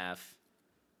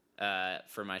 9.5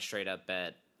 for my straight up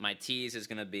bet. My tease is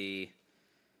going to be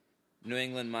New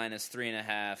England minus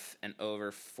 3.5 and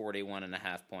over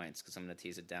 41.5 points, because I'm going to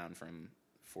tease it down from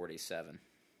 47.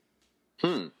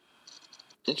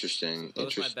 Interesting. So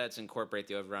both my bets incorporate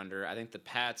the over-under. I think the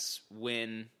Pats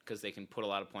win because they can put a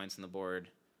lot of points on the board,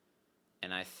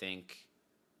 and I think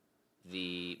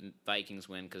the Vikings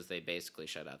win because they basically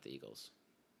shut out the Eagles.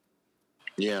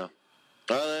 Yeah.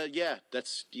 Yeah,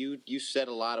 that's you said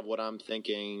a lot of what I'm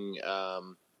thinking.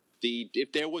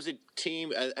 If there was a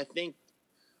team, I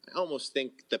almost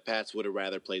think the Pats would have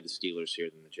rather played the Steelers here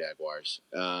than the Jaguars.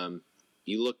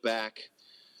 You look back,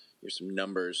 here's some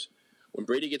numbers. When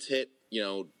Brady gets hit, you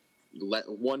know,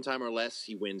 1 time or less,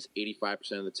 he wins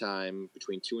 85% of the time.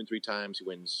 Between 2 and 3 times, he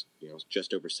wins, you know,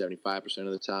 just over 75%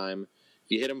 of the time.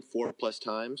 If you hit him 4+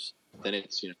 times, then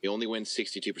it's, you know, he only wins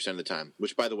 62% of the time,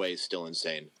 which, by the way, is still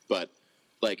insane. But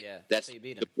like, yeah, that's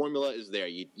the formula is there.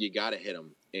 You got to hit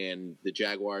them. And the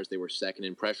Jaguars, they were second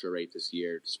in pressure rate this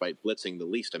year, despite blitzing the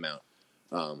least amount.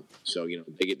 So, you know,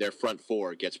 their front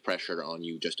four gets pressure on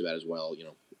you just about as well. You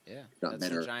know, yeah, not that's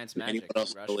the Giants' magic.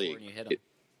 Else you rush forward and you hit them.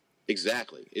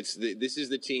 Exactly. This is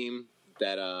the team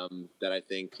that I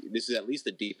think this is at least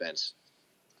the defense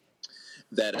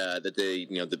that they,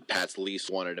 you know, the Pats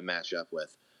least wanted to match up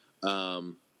with.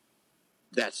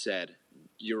 That said,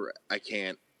 I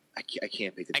can't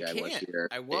pick the Jaguars here.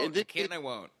 I won't. I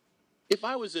won't. If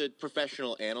I was a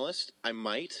professional analyst, I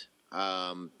might.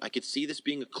 I could see this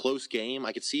being a close game.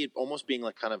 I could see it almost being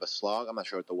like kind of a slog. I'm not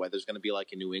sure what the weather's going to be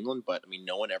like in New England, but I mean,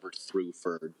 no one ever threw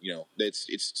for, you know,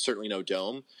 it's certainly no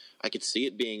dome. I could see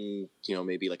it being, you know,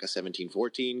 maybe like a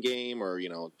 17-14 game or, you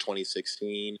know,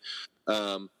 2016.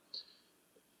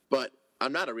 but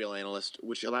I'm not a real analyst,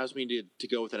 which allows me to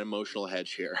go with an emotional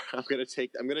hedge here. I'm gonna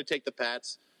take the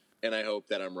Pats, and I hope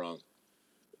that I'm wrong.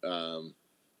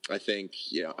 I think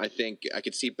I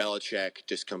could see Belichick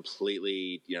just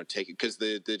completely take it, because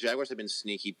the Jaguars have been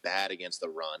sneaky bad against the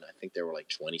run. I think they were like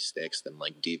 26th in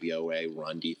like DVOA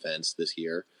run defense this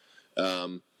year,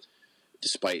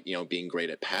 despite being great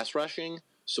at pass rushing.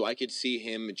 So I could see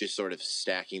him just sort of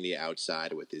stacking the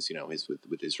outside with his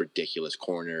with his ridiculous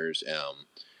corners, and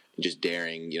just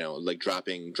daring like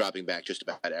dropping back just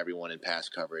about everyone in pass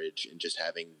coverage, and just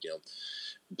having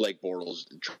Blake Bortles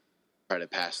try to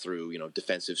pass through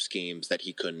defensive schemes that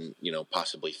he couldn't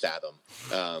possibly fathom.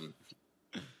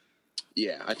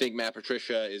 Yeah, I think Matt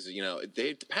Patricia is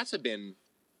the Pats have been,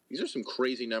 these are some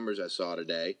crazy numbers I saw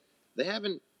today. They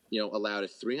haven't allowed a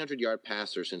 300-yard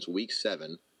passer since week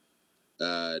 7.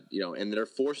 And their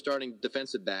 4 starting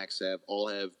defensive backs all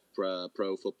have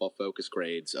pro Football Focus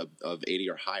grades of 80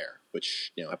 or higher,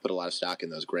 which I put a lot of stock in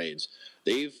those grades.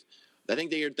 I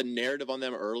think they heard the narrative on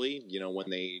them early, when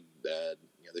they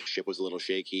the ship was a little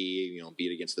shaky,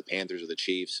 beat against the Panthers or the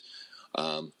Chiefs,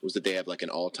 was that they have like an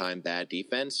all-time bad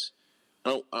defense.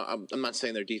 I'm not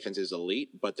saying their defense is elite,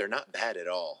 but they're not bad at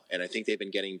all, and I think they've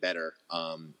been getting better.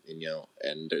 And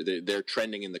they're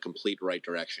trending in the complete right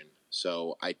direction.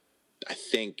 So I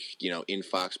think in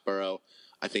Foxborough,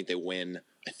 I think they win.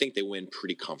 I think they win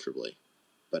pretty comfortably,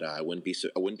 but I wouldn't be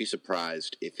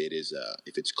surprised if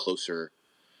it's closer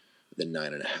than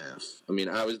 9.5. I mean,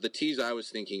 the tease I was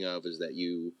thinking of is that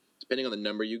depending on the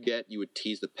number you get, you would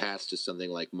tease the Pats to something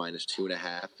like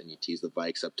 -2.5, and you tease the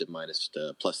Vikes up to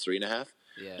 +3.5.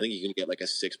 Yeah. I think you can get like a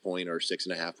 6-point or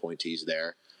 6.5-point tease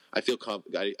there. I feel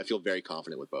very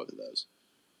confident with both of those.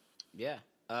 Yeah,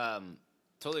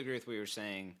 totally agree with what you were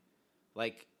saying.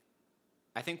 Like,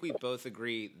 I think we both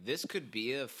agree this could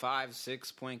be a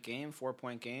 5-6 point game,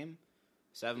 4-point game,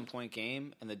 7-point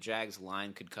game, and the Jags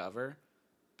line could cover.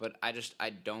 But I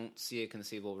don't see a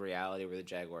conceivable reality where the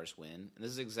Jaguars win. And this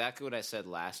is exactly what I said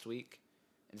last week.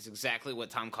 And it's exactly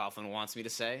what Tom Coughlin wants me to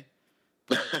say.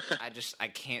 But I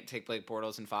can't take Blake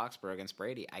Bortles and Foxborough against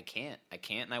Brady. I can't,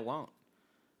 and I won't.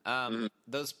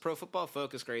 Those Pro Football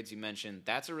Focus grades you mentioned,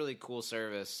 that's a really cool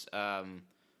service. I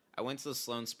went to the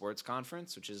Sloan Sports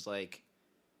Conference, which is like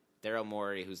Daryl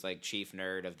Morey, who's like chief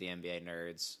nerd of the NBA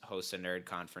Nerds, hosts a nerd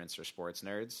conference for sports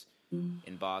nerds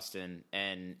in Boston.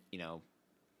 And,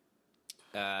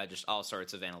 just all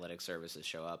sorts of analytic services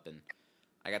show up, and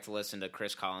I got to listen to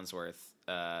Chris Collinsworth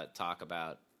talk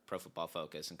about Pro Football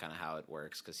Focus and kind of how it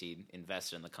works, because he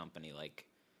invested in the company like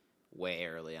way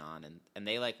early on, and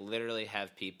they like literally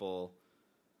have people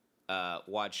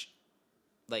watch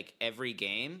like every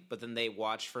game, but then they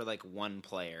watch for like one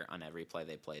player on every play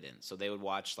they played in. So they would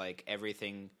watch like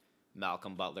everything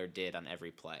Malcolm Butler did on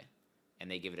every play, and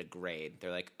they give it a grade.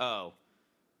 They're like, oh,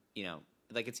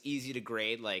 like it's easy to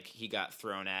grade, like he got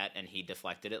thrown at and he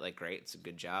deflected it, like great, it's a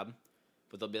good job.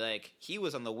 But they'll be like, he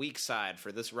was on the weak side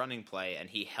for this running play and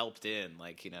he helped in,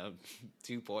 like,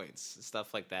 2 points,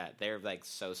 stuff like that. They're like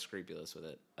so scrupulous with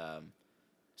it.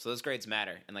 So those grades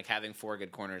matter, and like having 4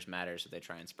 good corners matters, so they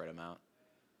try and spread them out.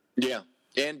 Yeah,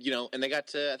 and and they got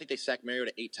to, I think they sacked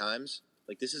Mariota 8 times.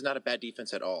 Like, this is not a bad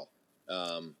defense at all.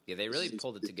 Yeah, they really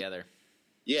pulled it together.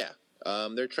 Yeah.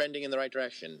 They're trending in the right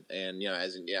direction, and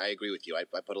I agree with you. I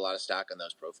put a lot of stock on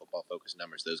those Pro Football Focus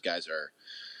numbers. Those guys they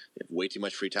have way too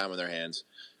much free time on their hands.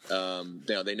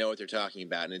 They know what they're talking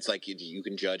about, and it's like you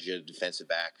can judge a defensive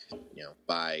back,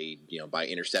 by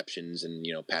interceptions and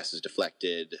passes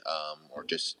deflected, or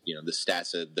just the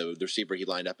stats of the receiver he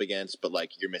lined up against. But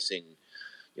like, you're missing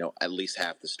at least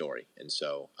half the story. And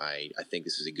so I think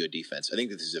this is a good defense. I think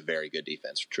this is a very good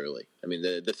defense, truly. I mean,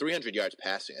 the 300 yards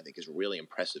passing, I think, is really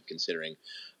impressive, considering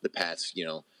the Pats,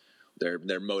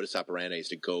 their modus operandi is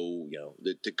to go,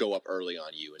 to go up early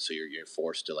on you. And so you're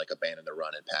forced to like abandon the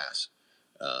run and pass.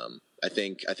 I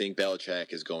think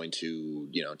Belichick is going to,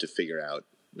 to figure out,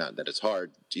 not that it's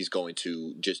hard, he's going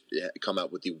to just come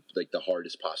out with the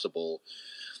hardest possible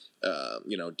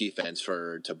defense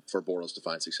for Bortles to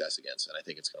find success against, and I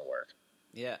think it's going to work.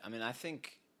 Yeah, I mean, I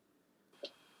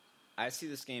see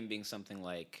this game being something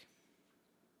like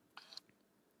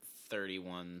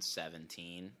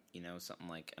 31-17, something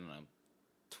like, I don't know,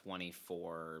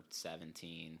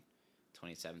 24-17,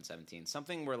 27-17,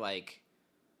 something where like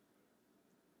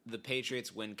the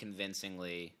Patriots win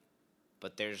convincingly,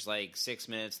 but there's like 6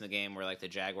 minutes in the game where like the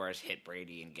Jaguars hit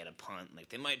Brady and get a punt. Like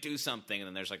they might do something, and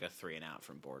then there's like a 3-and-out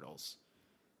from Bortles.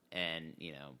 And,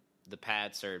 the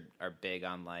Pats are big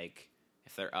on like,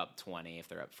 if they're up 20, if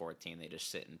they're up 14, they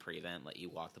just sit and prevent, let you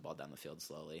walk the ball down the field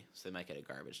slowly. So they might get a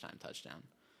garbage time touchdown.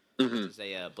 which is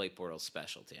a Blake Bortles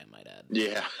specialty, I might add.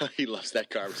 Yeah, he loves that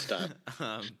garbage time.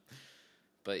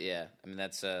 But yeah, I mean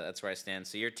that's where I stand.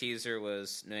 So your teaser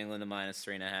was New England to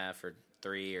 -3.5 or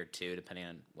 3 or 2, depending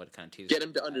on what kind of teaser. Get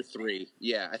him to under 3.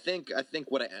 Yeah, I think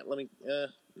what I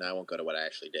no, I won't go to what I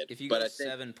actually did. If you go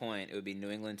 7 point, it would be New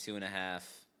England 2.5,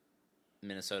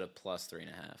 Minnesota +3.5.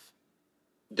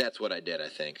 That's what I did, I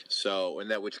think. So, and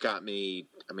that which got me.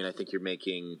 I mean, I think you're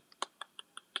making.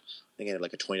 I think I had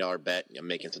like a $20 bet. I'm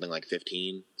making something like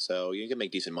 15. So you can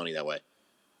make decent money that way.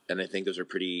 And I think those are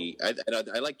pretty. I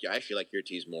actually like your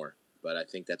teas more, but I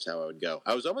think that's how I would go.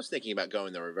 I was almost thinking about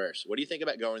going the reverse. What do you think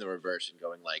about going the reverse and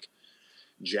going like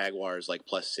Jaguars like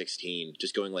 +16,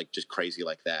 just going like just crazy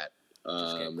like that?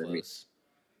 Just getting close.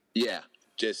 Yeah,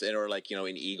 or like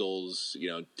in Eagles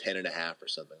 10.5 or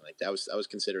something like that. I was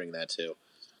considering that too.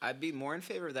 I'd be more in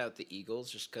favor of that with the Eagles,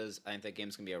 just because I think that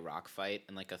game's gonna be a rock fight,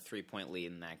 and like a 3-point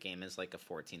lead in that game is like a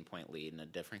 14-point lead in a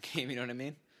different game. You know what I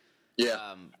mean?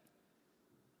 Yeah.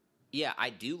 Yeah,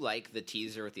 I do like the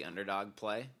teaser with the underdog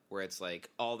play, where it's like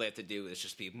all they have to do is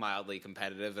just be mildly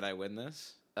competitive, and I win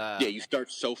this. Yeah, you start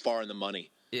so far in the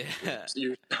money. Yeah,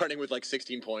 you're starting with like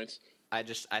 16 points. I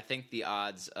think the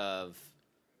odds of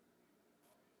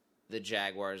the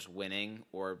Jaguars winning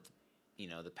or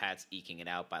the Pats eking it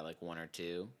out by like 1 or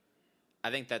 2,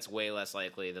 I think that's way less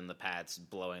likely than the Pats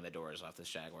blowing the doors off this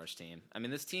Jaguars team. I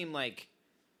mean, this team, like,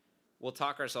 we'll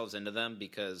talk ourselves into them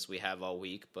because we have all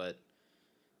week, but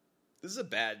this is a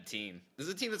bad team. This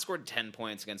is a team that scored 10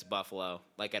 points against Buffalo,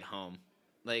 like, at home.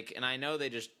 Like, and I know they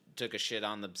just took a shit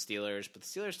on the Steelers, but the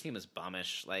Steelers team is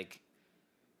bummish. Like,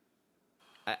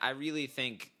 I really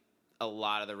think a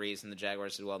lot of the reason the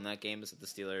Jaguars did well in that game is that the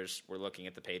Steelers were looking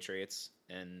at the Patriots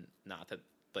and not that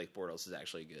Blake Bortles is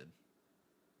actually good.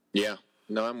 Yeah.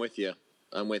 No, I'm with you.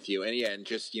 And yeah, and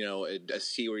just, a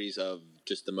series of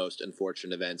just the most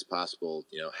unfortunate events possible,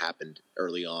 happened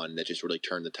early on that just really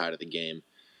turned the tide of the game.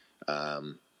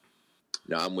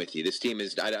 No, I'm with you. This team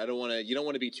is, I don't want to, you don't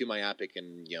want to be too myopic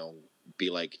and, be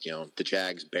like, the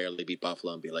Jags barely beat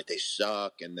Buffalo and be like, they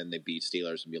suck. And then they beat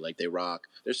Steelers and be like, they rock.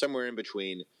 They're somewhere in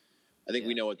between. I think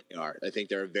we know what they are. I think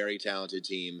they're a very talented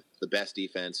team, the best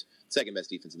defense, second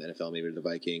best defense in the NFL, maybe the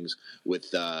Vikings,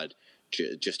 with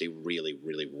just a really,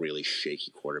 really, really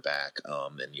shaky quarterback.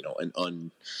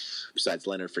 And besides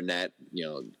Leonard Fournette,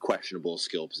 questionable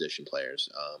skill position players.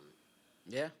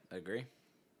 Yeah, I agree.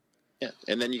 Yeah,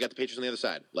 and then you got the Patriots on the other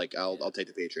side. Like I'll take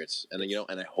the Patriots, and then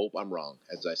and I hope I'm wrong.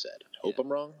 As I said, I hope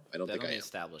I'm wrong. I don't think I am.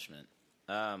 Establishment.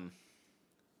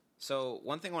 So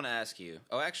one thing I want to ask you.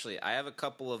 Oh, actually, I have a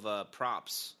couple of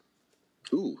props.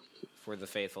 Ooh. For the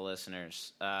faithful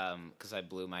listeners, because I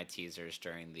blew my teasers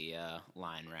during the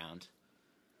line round.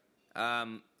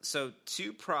 So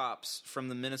 2 props from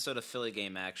the Minnesota-Philly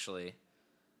game, actually.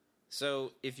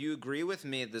 So if you agree with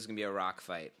me that this is going to be a rock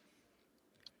fight,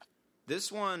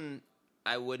 this one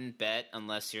I wouldn't bet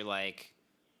unless you're like,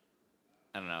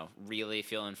 I don't know, really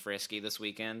feeling frisky this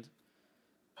weekend.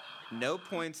 No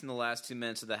points in the last 2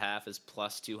 minutes of the half is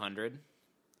 +200.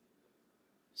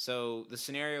 So the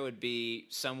scenario would be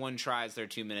someone tries their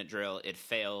 2-minute drill, it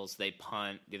fails, they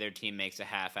punt, the other team makes a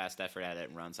half-assed effort at it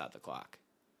and runs out the clock.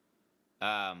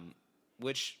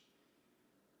 Which,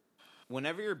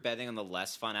 whenever you're betting on the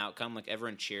less fun outcome, like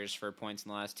everyone cheers for points in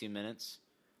the last 2 minutes,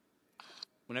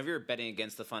 whenever you're betting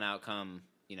against the fun outcome,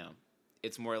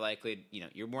 it's more likely,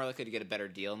 you're more likely to get a better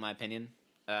deal, in my opinion,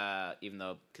 even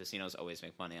though casinos always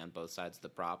make money on both sides of the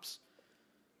props.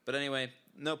 But anyway,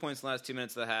 no points in the last 2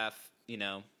 minutes of the half. I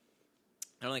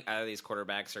don't think either of these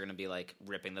quarterbacks are going to be like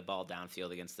ripping the ball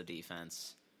downfield against the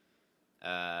defense.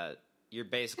 You're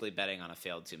basically betting on a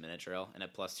failed 2-minute drill, and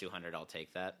at +200, I'll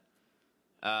take that.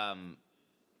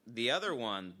 The other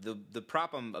one, the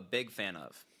prop I'm a big fan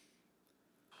of,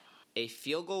 a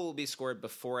field goal will be scored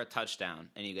before a touchdown,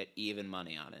 and you get even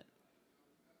money on it.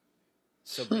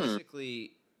 So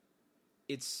basically,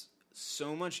 it's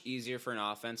so much easier for an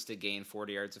offense to gain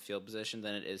 40 yards of field position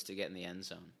than it is to get in the end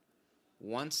zone.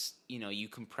 Once, you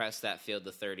compress that field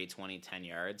to 30, 20, 10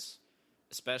 yards,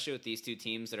 especially with these two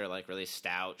teams that are like really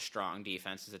stout, strong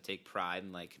defenses that take pride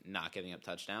in like not giving up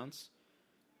touchdowns,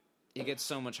 it gets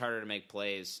so much harder to make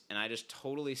plays. And I just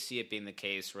totally see it being the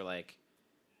case where like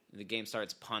the game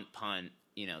starts punt,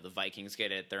 the Vikings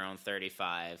get it at their own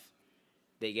 35.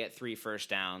 They get 3 first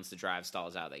downs, the drive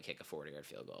stalls out, they kick a 40-yard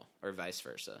field goal, or vice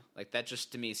versa. Like that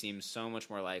just to me seems so much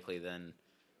more likely than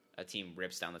a team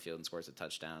rips down the field and scores a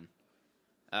touchdown.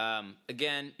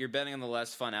 Again, you're betting on the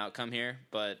less fun outcome here,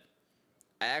 but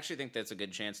I actually think that's a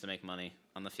good chance to make money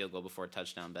on the field goal before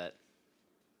touchdown bet.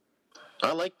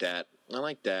 I like that.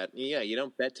 Yeah, you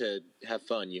don't bet to have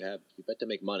fun. You bet to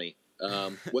make money.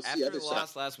 What's After the other the side?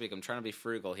 loss last week, I'm trying to be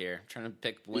frugal here. I'm trying to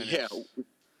pick winners. Yeah.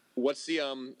 What's the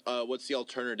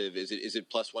alternative? Is it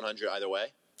plus 100 either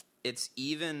way? It's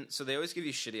even. So they always give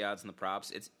you shitty odds in the props.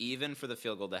 It's even for the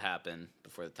field goal to happen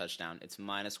before the touchdown. It's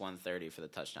minus 130 for the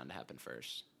touchdown to happen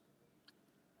first.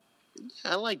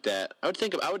 I like that. I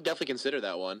would definitely consider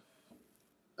that one.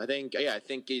 I think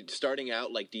starting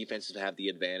out, like, defenses have the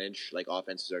advantage. Like,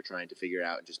 offenses are trying to figure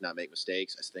out and just not make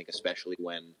mistakes. I think especially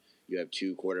when you have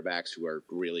two quarterbacks who are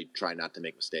really trying not to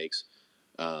make mistakes.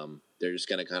 They're just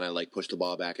going to kind of like push the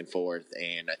ball back and forth,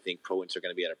 and I think points are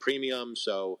going to be at a premium.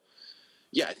 So,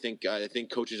 yeah, I think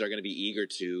coaches are going to be eager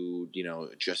to,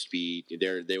 just be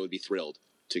there. They would be thrilled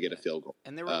to get a field goal.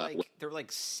 And there were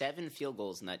like 7 field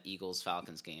goals in that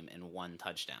Eagles-Falcons game and 1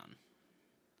 touchdown.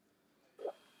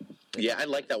 Yeah, I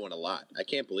like that one a lot. I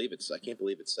can't believe it's the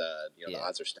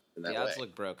odds are stacked in that way. The odds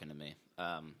look broken to me.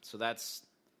 So that's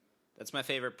my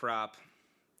favorite prop.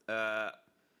 I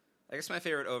guess my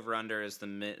favorite over/under is the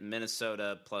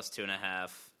Minnesota plus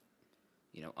 2.5.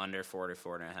 Under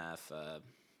 44.5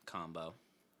 combo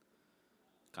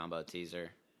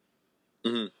teaser.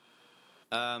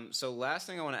 Mm-hmm. So last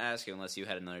thing I want to ask you, unless you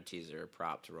had another teaser or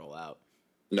prop to roll out.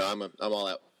 No, I'm all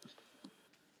out.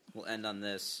 We'll end on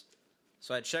this.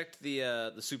 So I checked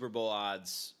the Super Bowl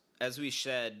odds. As we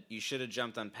said, you should have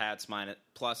jumped on Pats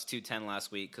plus 210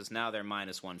 last week because now they're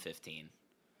minus 115.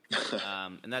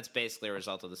 And that's basically a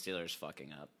result of the Steelers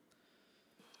fucking up.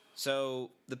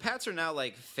 So the Pats are now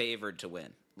like favored to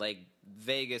win. Like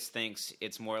Vegas thinks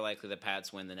it's more likely the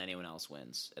Pats win than anyone else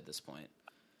wins at this point.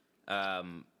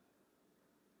 The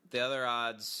other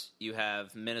odds, you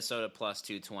have Minnesota plus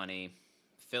 220,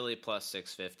 Philly plus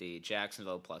 650,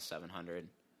 Jacksonville plus 700.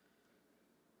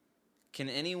 Can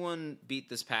anyone beat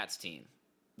this Pats team?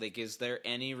 Like, is there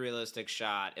any realistic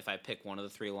shot if I pick one of the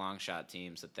 3 long shot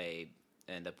teams that they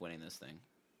end up winning this thing?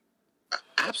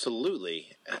 Absolutely.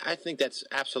 I think that's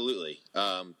absolutely.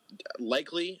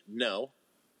 Likely, no.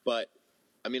 But,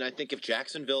 I mean, I think if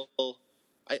Jacksonville...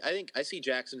 I see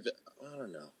Jacksonville... I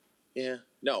don't know. Yeah.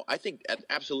 No, I think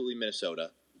absolutely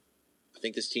Minnesota. I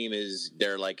think this team is...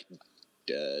 They're like...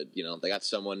 they got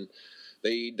someone...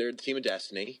 They're the team of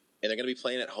destiny. And they're going to be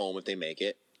playing at home if they make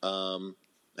it. I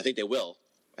think they will.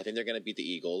 I think they're going to beat the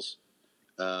Eagles.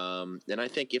 And I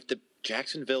think if the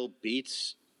Jacksonville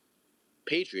beats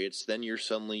Patriots, then you're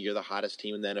the hottest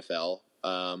team in the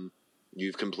NFL.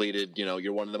 You've completed,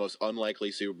 you're one of the most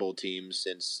unlikely Super Bowl teams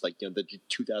since the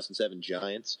 2007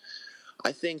 Giants.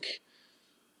 I think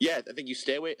you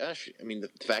stay away. I mean, the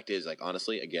fact is, like,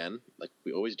 honestly, again, like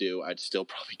we always do, I'd still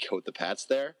probably go with the Pats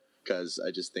there because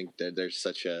I just think that there's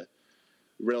such a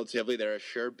they're a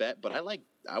sure bet. But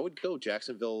I would go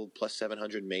Jacksonville plus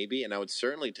 700 maybe, and I would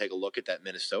certainly take a look at that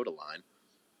Minnesota line.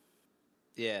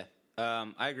 Yeah,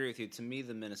 I agree with you. To me,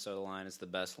 the Minnesota line is the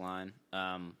best line.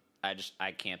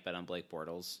 I can't bet on Blake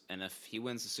Bortles, and if he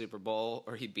wins the Super Bowl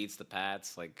or he beats the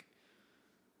Pats, like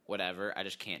whatever, I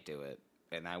just can't do it,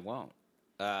 and I won't.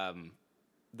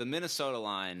 The Minnesota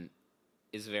line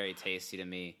is very tasty to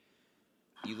me.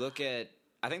 You look at,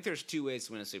 I think there's 2 ways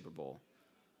to win a Super Bowl.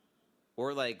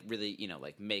 Or, like, really,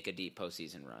 like, make a deep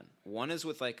postseason run. One is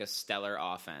with, like, a stellar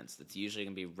offense that's usually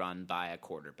going to be run by a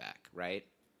quarterback, right?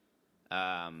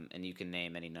 And you can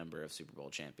name any number of Super Bowl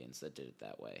champions that did it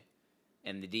that way.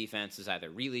 And the defense is either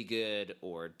really good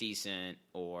or decent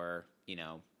or,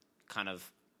 kind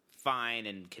of fine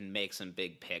and can make some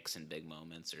big picks and big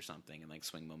moments or something and, like,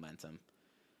 swing momentum.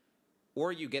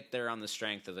 Or you get there on the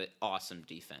strength of an awesome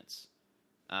defense.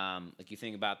 Like you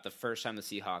think about the first time the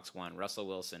Seahawks won, Russell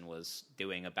Wilson was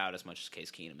doing about as much as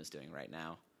Case Keenum is doing right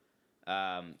now.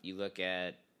 You look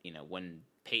at, when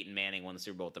Peyton Manning won the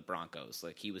Super Bowl with the Broncos,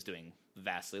 like he was doing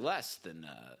vastly less than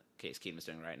Case Keenum is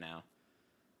doing right now.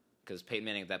 Because Peyton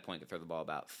Manning at that point could throw the ball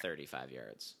about 35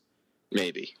 yards.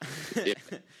 Maybe. Yeah.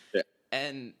 Yeah.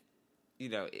 And,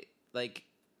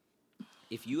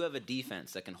 if you have a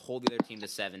defense that can hold the other team to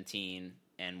 17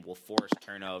 and will force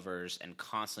turnovers and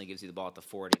constantly gives you the ball at the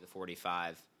 40, the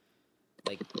 45,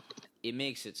 like, it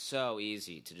makes it so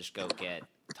easy to just go get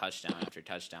touchdown after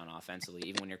touchdown offensively,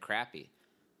 even when you're crappy.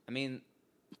 I mean,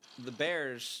 the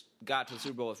Bears got to the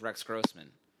Super Bowl with Rex Grossman,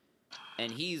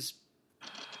 and he's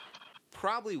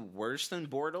probably worse than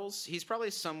Bortles. He's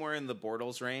probably somewhere in the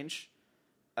Bortles range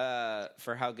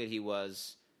for how good he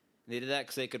was. They did that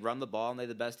because they could run the ball and they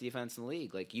had the best defense in the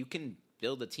league. Like, you can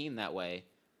build a team that way.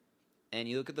 And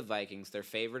you look at the Vikings, they're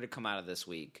favored to come out of this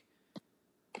week.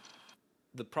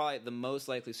 Probably the most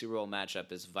likely Super Bowl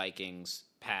matchup is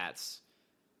Vikings-Pats.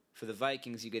 For the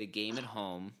Vikings, you get a game at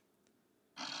home.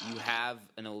 You have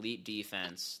an elite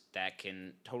defense that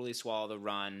can totally swallow the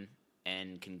run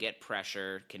and can get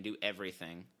pressure, can do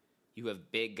everything. You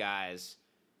have big guys,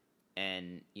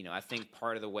 and I think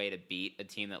part of the way to beat a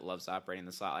team that loves operating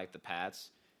the slot like the Pats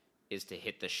is to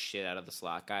hit the shit out of the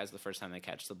slot guys the first time they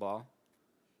catch the ball.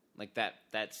 Like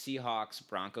that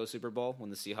Seahawks-Broncos Super Bowl when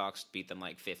the Seahawks beat them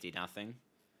like 50-0.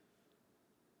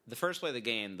 The first play of the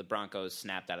game, the Broncos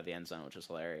snapped out of the end zone, which was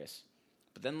hilarious.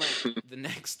 But then, like,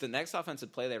 the next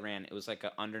offensive play they ran, it was like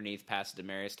an underneath pass to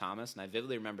Demaryius Thomas, and I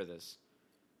vividly remember this.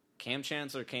 Cam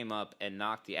Chancellor came up and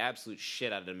knocked the absolute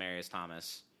shit out of Demaryius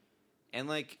Thomas. And,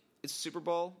 like, it's Super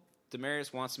Bowl.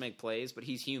 Demaryius wants to make plays, but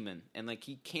he's human. And, like,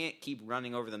 he can't keep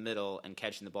running over the middle and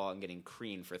catching the ball and getting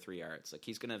creamed for 3 yards. Like,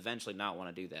 he's going to eventually not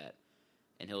want to do that.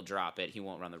 And he'll drop it. He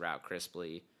won't run the route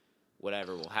crisply.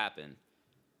 Whatever will happen.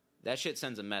 That shit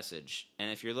sends a message.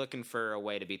 And if you're looking for a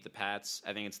way to beat the Pats,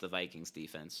 I think it's the Vikings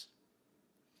defense.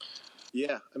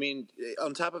 Yeah, I mean,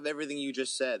 on top of everything you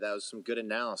just said, that was some good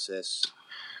analysis.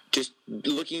 Just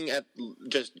looking at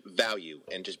just value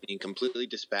and just being completely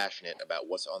dispassionate about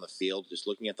what's on the field, just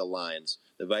looking at the lines,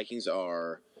 the Vikings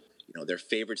are, they're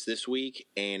favorites this week,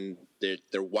 and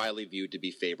they're widely viewed to be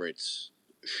favorites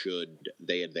should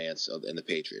they advance in the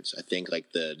Patriots. I think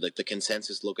the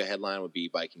consensus look-ahead line would be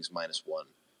Vikings -1.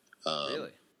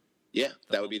 Really? Yeah,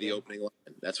 that would be the opening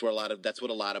line. That's what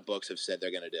a lot of books have said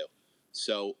they're going to do.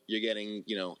 So you're getting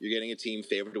a team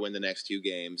favored to win the next 2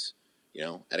 games,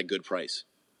 at a good price.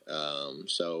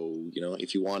 So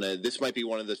if you want to, this might be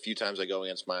one of the few times I go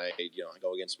against my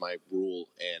rule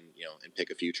and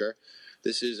pick a future.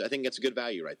 I think that's a good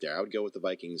value right there. I would go with the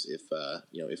Vikings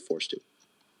if forced to.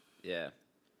 Yeah,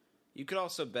 you could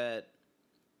also bet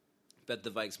the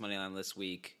Vikes money line this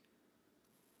week.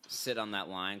 Sit on that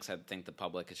line because I think the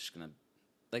public is just going to...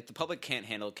 Like, the public can't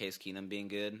handle Case Keenum being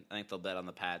good. I think they'll bet on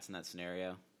the Pats in that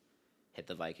scenario. Hit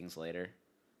the Vikings later.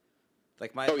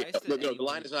 Like, my advice to anyone... The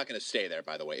line is not going to stay there,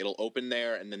 by the way. It'll open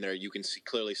there, and then you can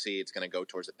clearly see it's going to go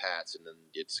towards the Pats, and then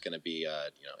it's going to be,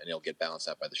 and it'll get balanced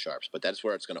out by the Sharps. But that's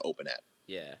where it's going to open at.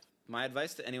 Yeah. My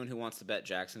advice to anyone who wants to bet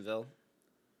Jacksonville,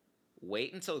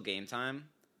 wait until game time.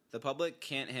 The public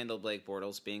can't handle Blake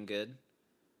Bortles being good.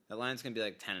 That line's going to be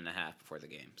like 10.5 before the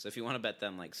game. So if you want to bet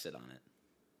them, like, sit on it.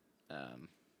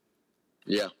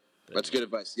 Yeah, that's good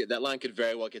advice. Yeah, that line could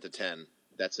very well get to 10.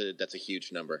 That's a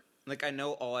huge number. Like, I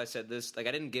know all I said this. Like,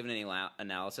 I didn't give any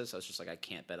analysis. I was just like, I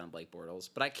can't bet on Blake Bortles.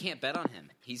 But I can't bet on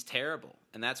him. He's terrible.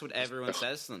 And that's what everyone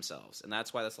says to themselves. And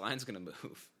that's why this line's going to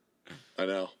move. I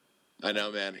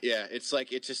know, man. Yeah, it's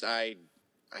like, it's just, I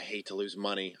hate to lose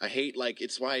money. I hate, like,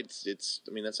 it's why it's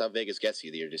I mean, that's how Vegas gets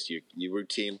you. You're just, you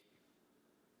routine.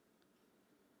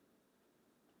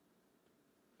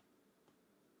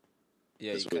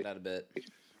 Yeah, you cut out a bit.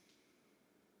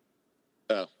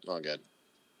 Oh, all good.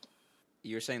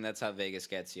 You were saying that's how Vegas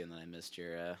gets you, and then I missed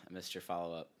your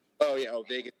follow up. Oh yeah,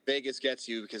 Vegas gets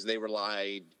you because the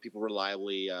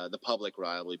public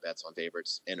reliably bets on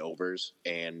favorites and overs,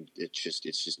 and it's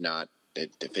just not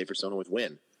the favorites don't always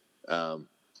win.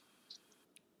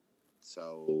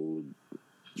 So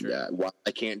True. Yeah, while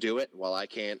I can't do it, while I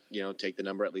can't take the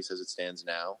number at least as it stands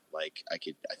now, like I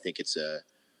think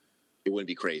it wouldn't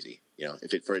be crazy,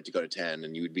 for it to go to 10,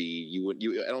 and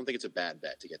I don't think it's a bad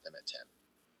bet to get them at 10.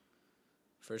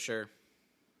 For sure.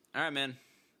 All right, man.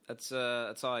 That's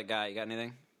all I got. You got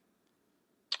anything?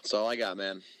 That's all I got,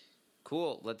 man.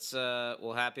 Cool. Let's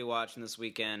we'll happy watching this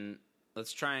weekend.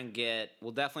 Let's try and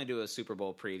we'll definitely do a Super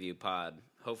Bowl preview pod.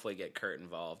 Hopefully get Kurt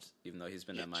involved, even though he's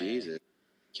been MIA. Jesus.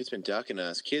 Kid's been ducking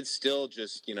us. Kid's still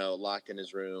just, locked in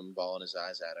his room, bawling his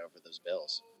eyes out over those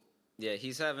Bills. Yeah,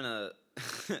 he's having a...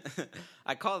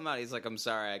 I called him out. He's like, I'm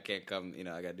sorry, I can't come.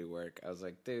 I got to do work. I was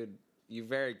like, dude, you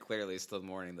very clearly still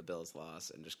mourning the Bills'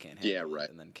 loss and just can't handle it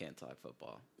and then can't talk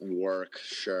football. Work,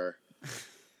 sure.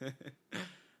 I'm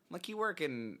like, you work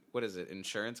in, what is it,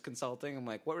 insurance consulting? I'm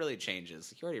like, what really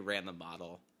changes? You already ran the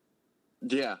model.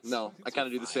 Yeah, no, I kind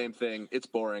of do the same thing. It's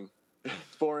boring.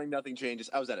 It's boring, nothing changes.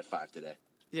 I was at 5 today.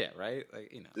 Yeah, right?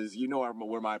 Like,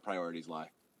 where my priorities lie.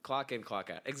 Clock in, clock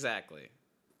out. Exactly.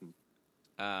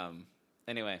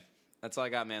 Anyway, that's all I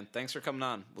got, man. Thanks for coming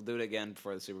on. We'll do it again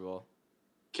before the Super Bowl.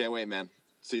 Can't wait, man.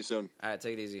 See you soon. All right,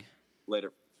 take it easy.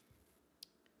 Later.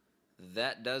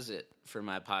 That does it for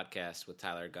my podcast with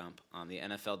Tyler Gump on the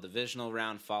NFL divisional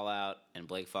round fallout and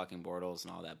Blake fucking Bortles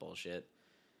and all that bullshit.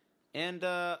 And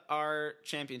our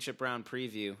championship round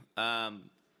preview.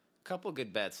 Couple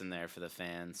good bets in there for the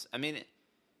fans. I mean,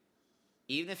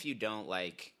 even if you don't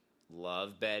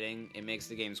love betting, it makes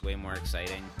the games way more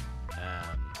exciting.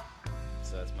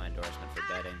 So that's my endorsement for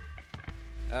betting.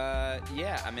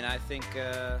 Yeah, I mean, I think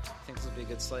this will be a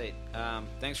good slate.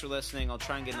 Thanks for listening. I'll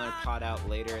try and get another pod out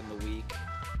later in the week.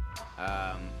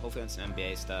 Hopefully on some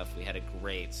NBA stuff. We had a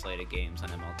great slate of games on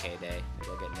MLK Day. Maybe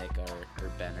I'll get Nick or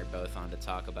Ben or both on to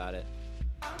talk about it.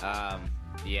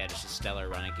 Yeah, just a stellar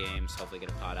run of games. Hopefully get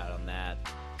a pod out on that.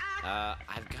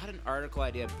 I've got an article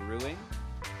idea brewing,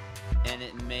 and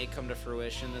it may come to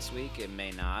fruition this week. It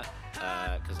may not,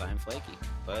 because I'm flaky.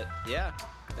 But yeah,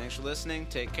 thanks for listening.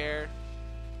 Take care.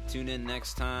 Tune in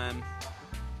next time.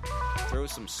 Throw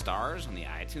some stars on the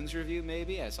iTunes review,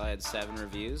 maybe. I saw I had 7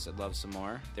 reviews. I'd love some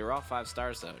more. They were all 5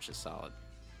 stars, though, which is solid.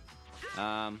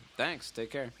 Thanks.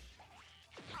 Take care.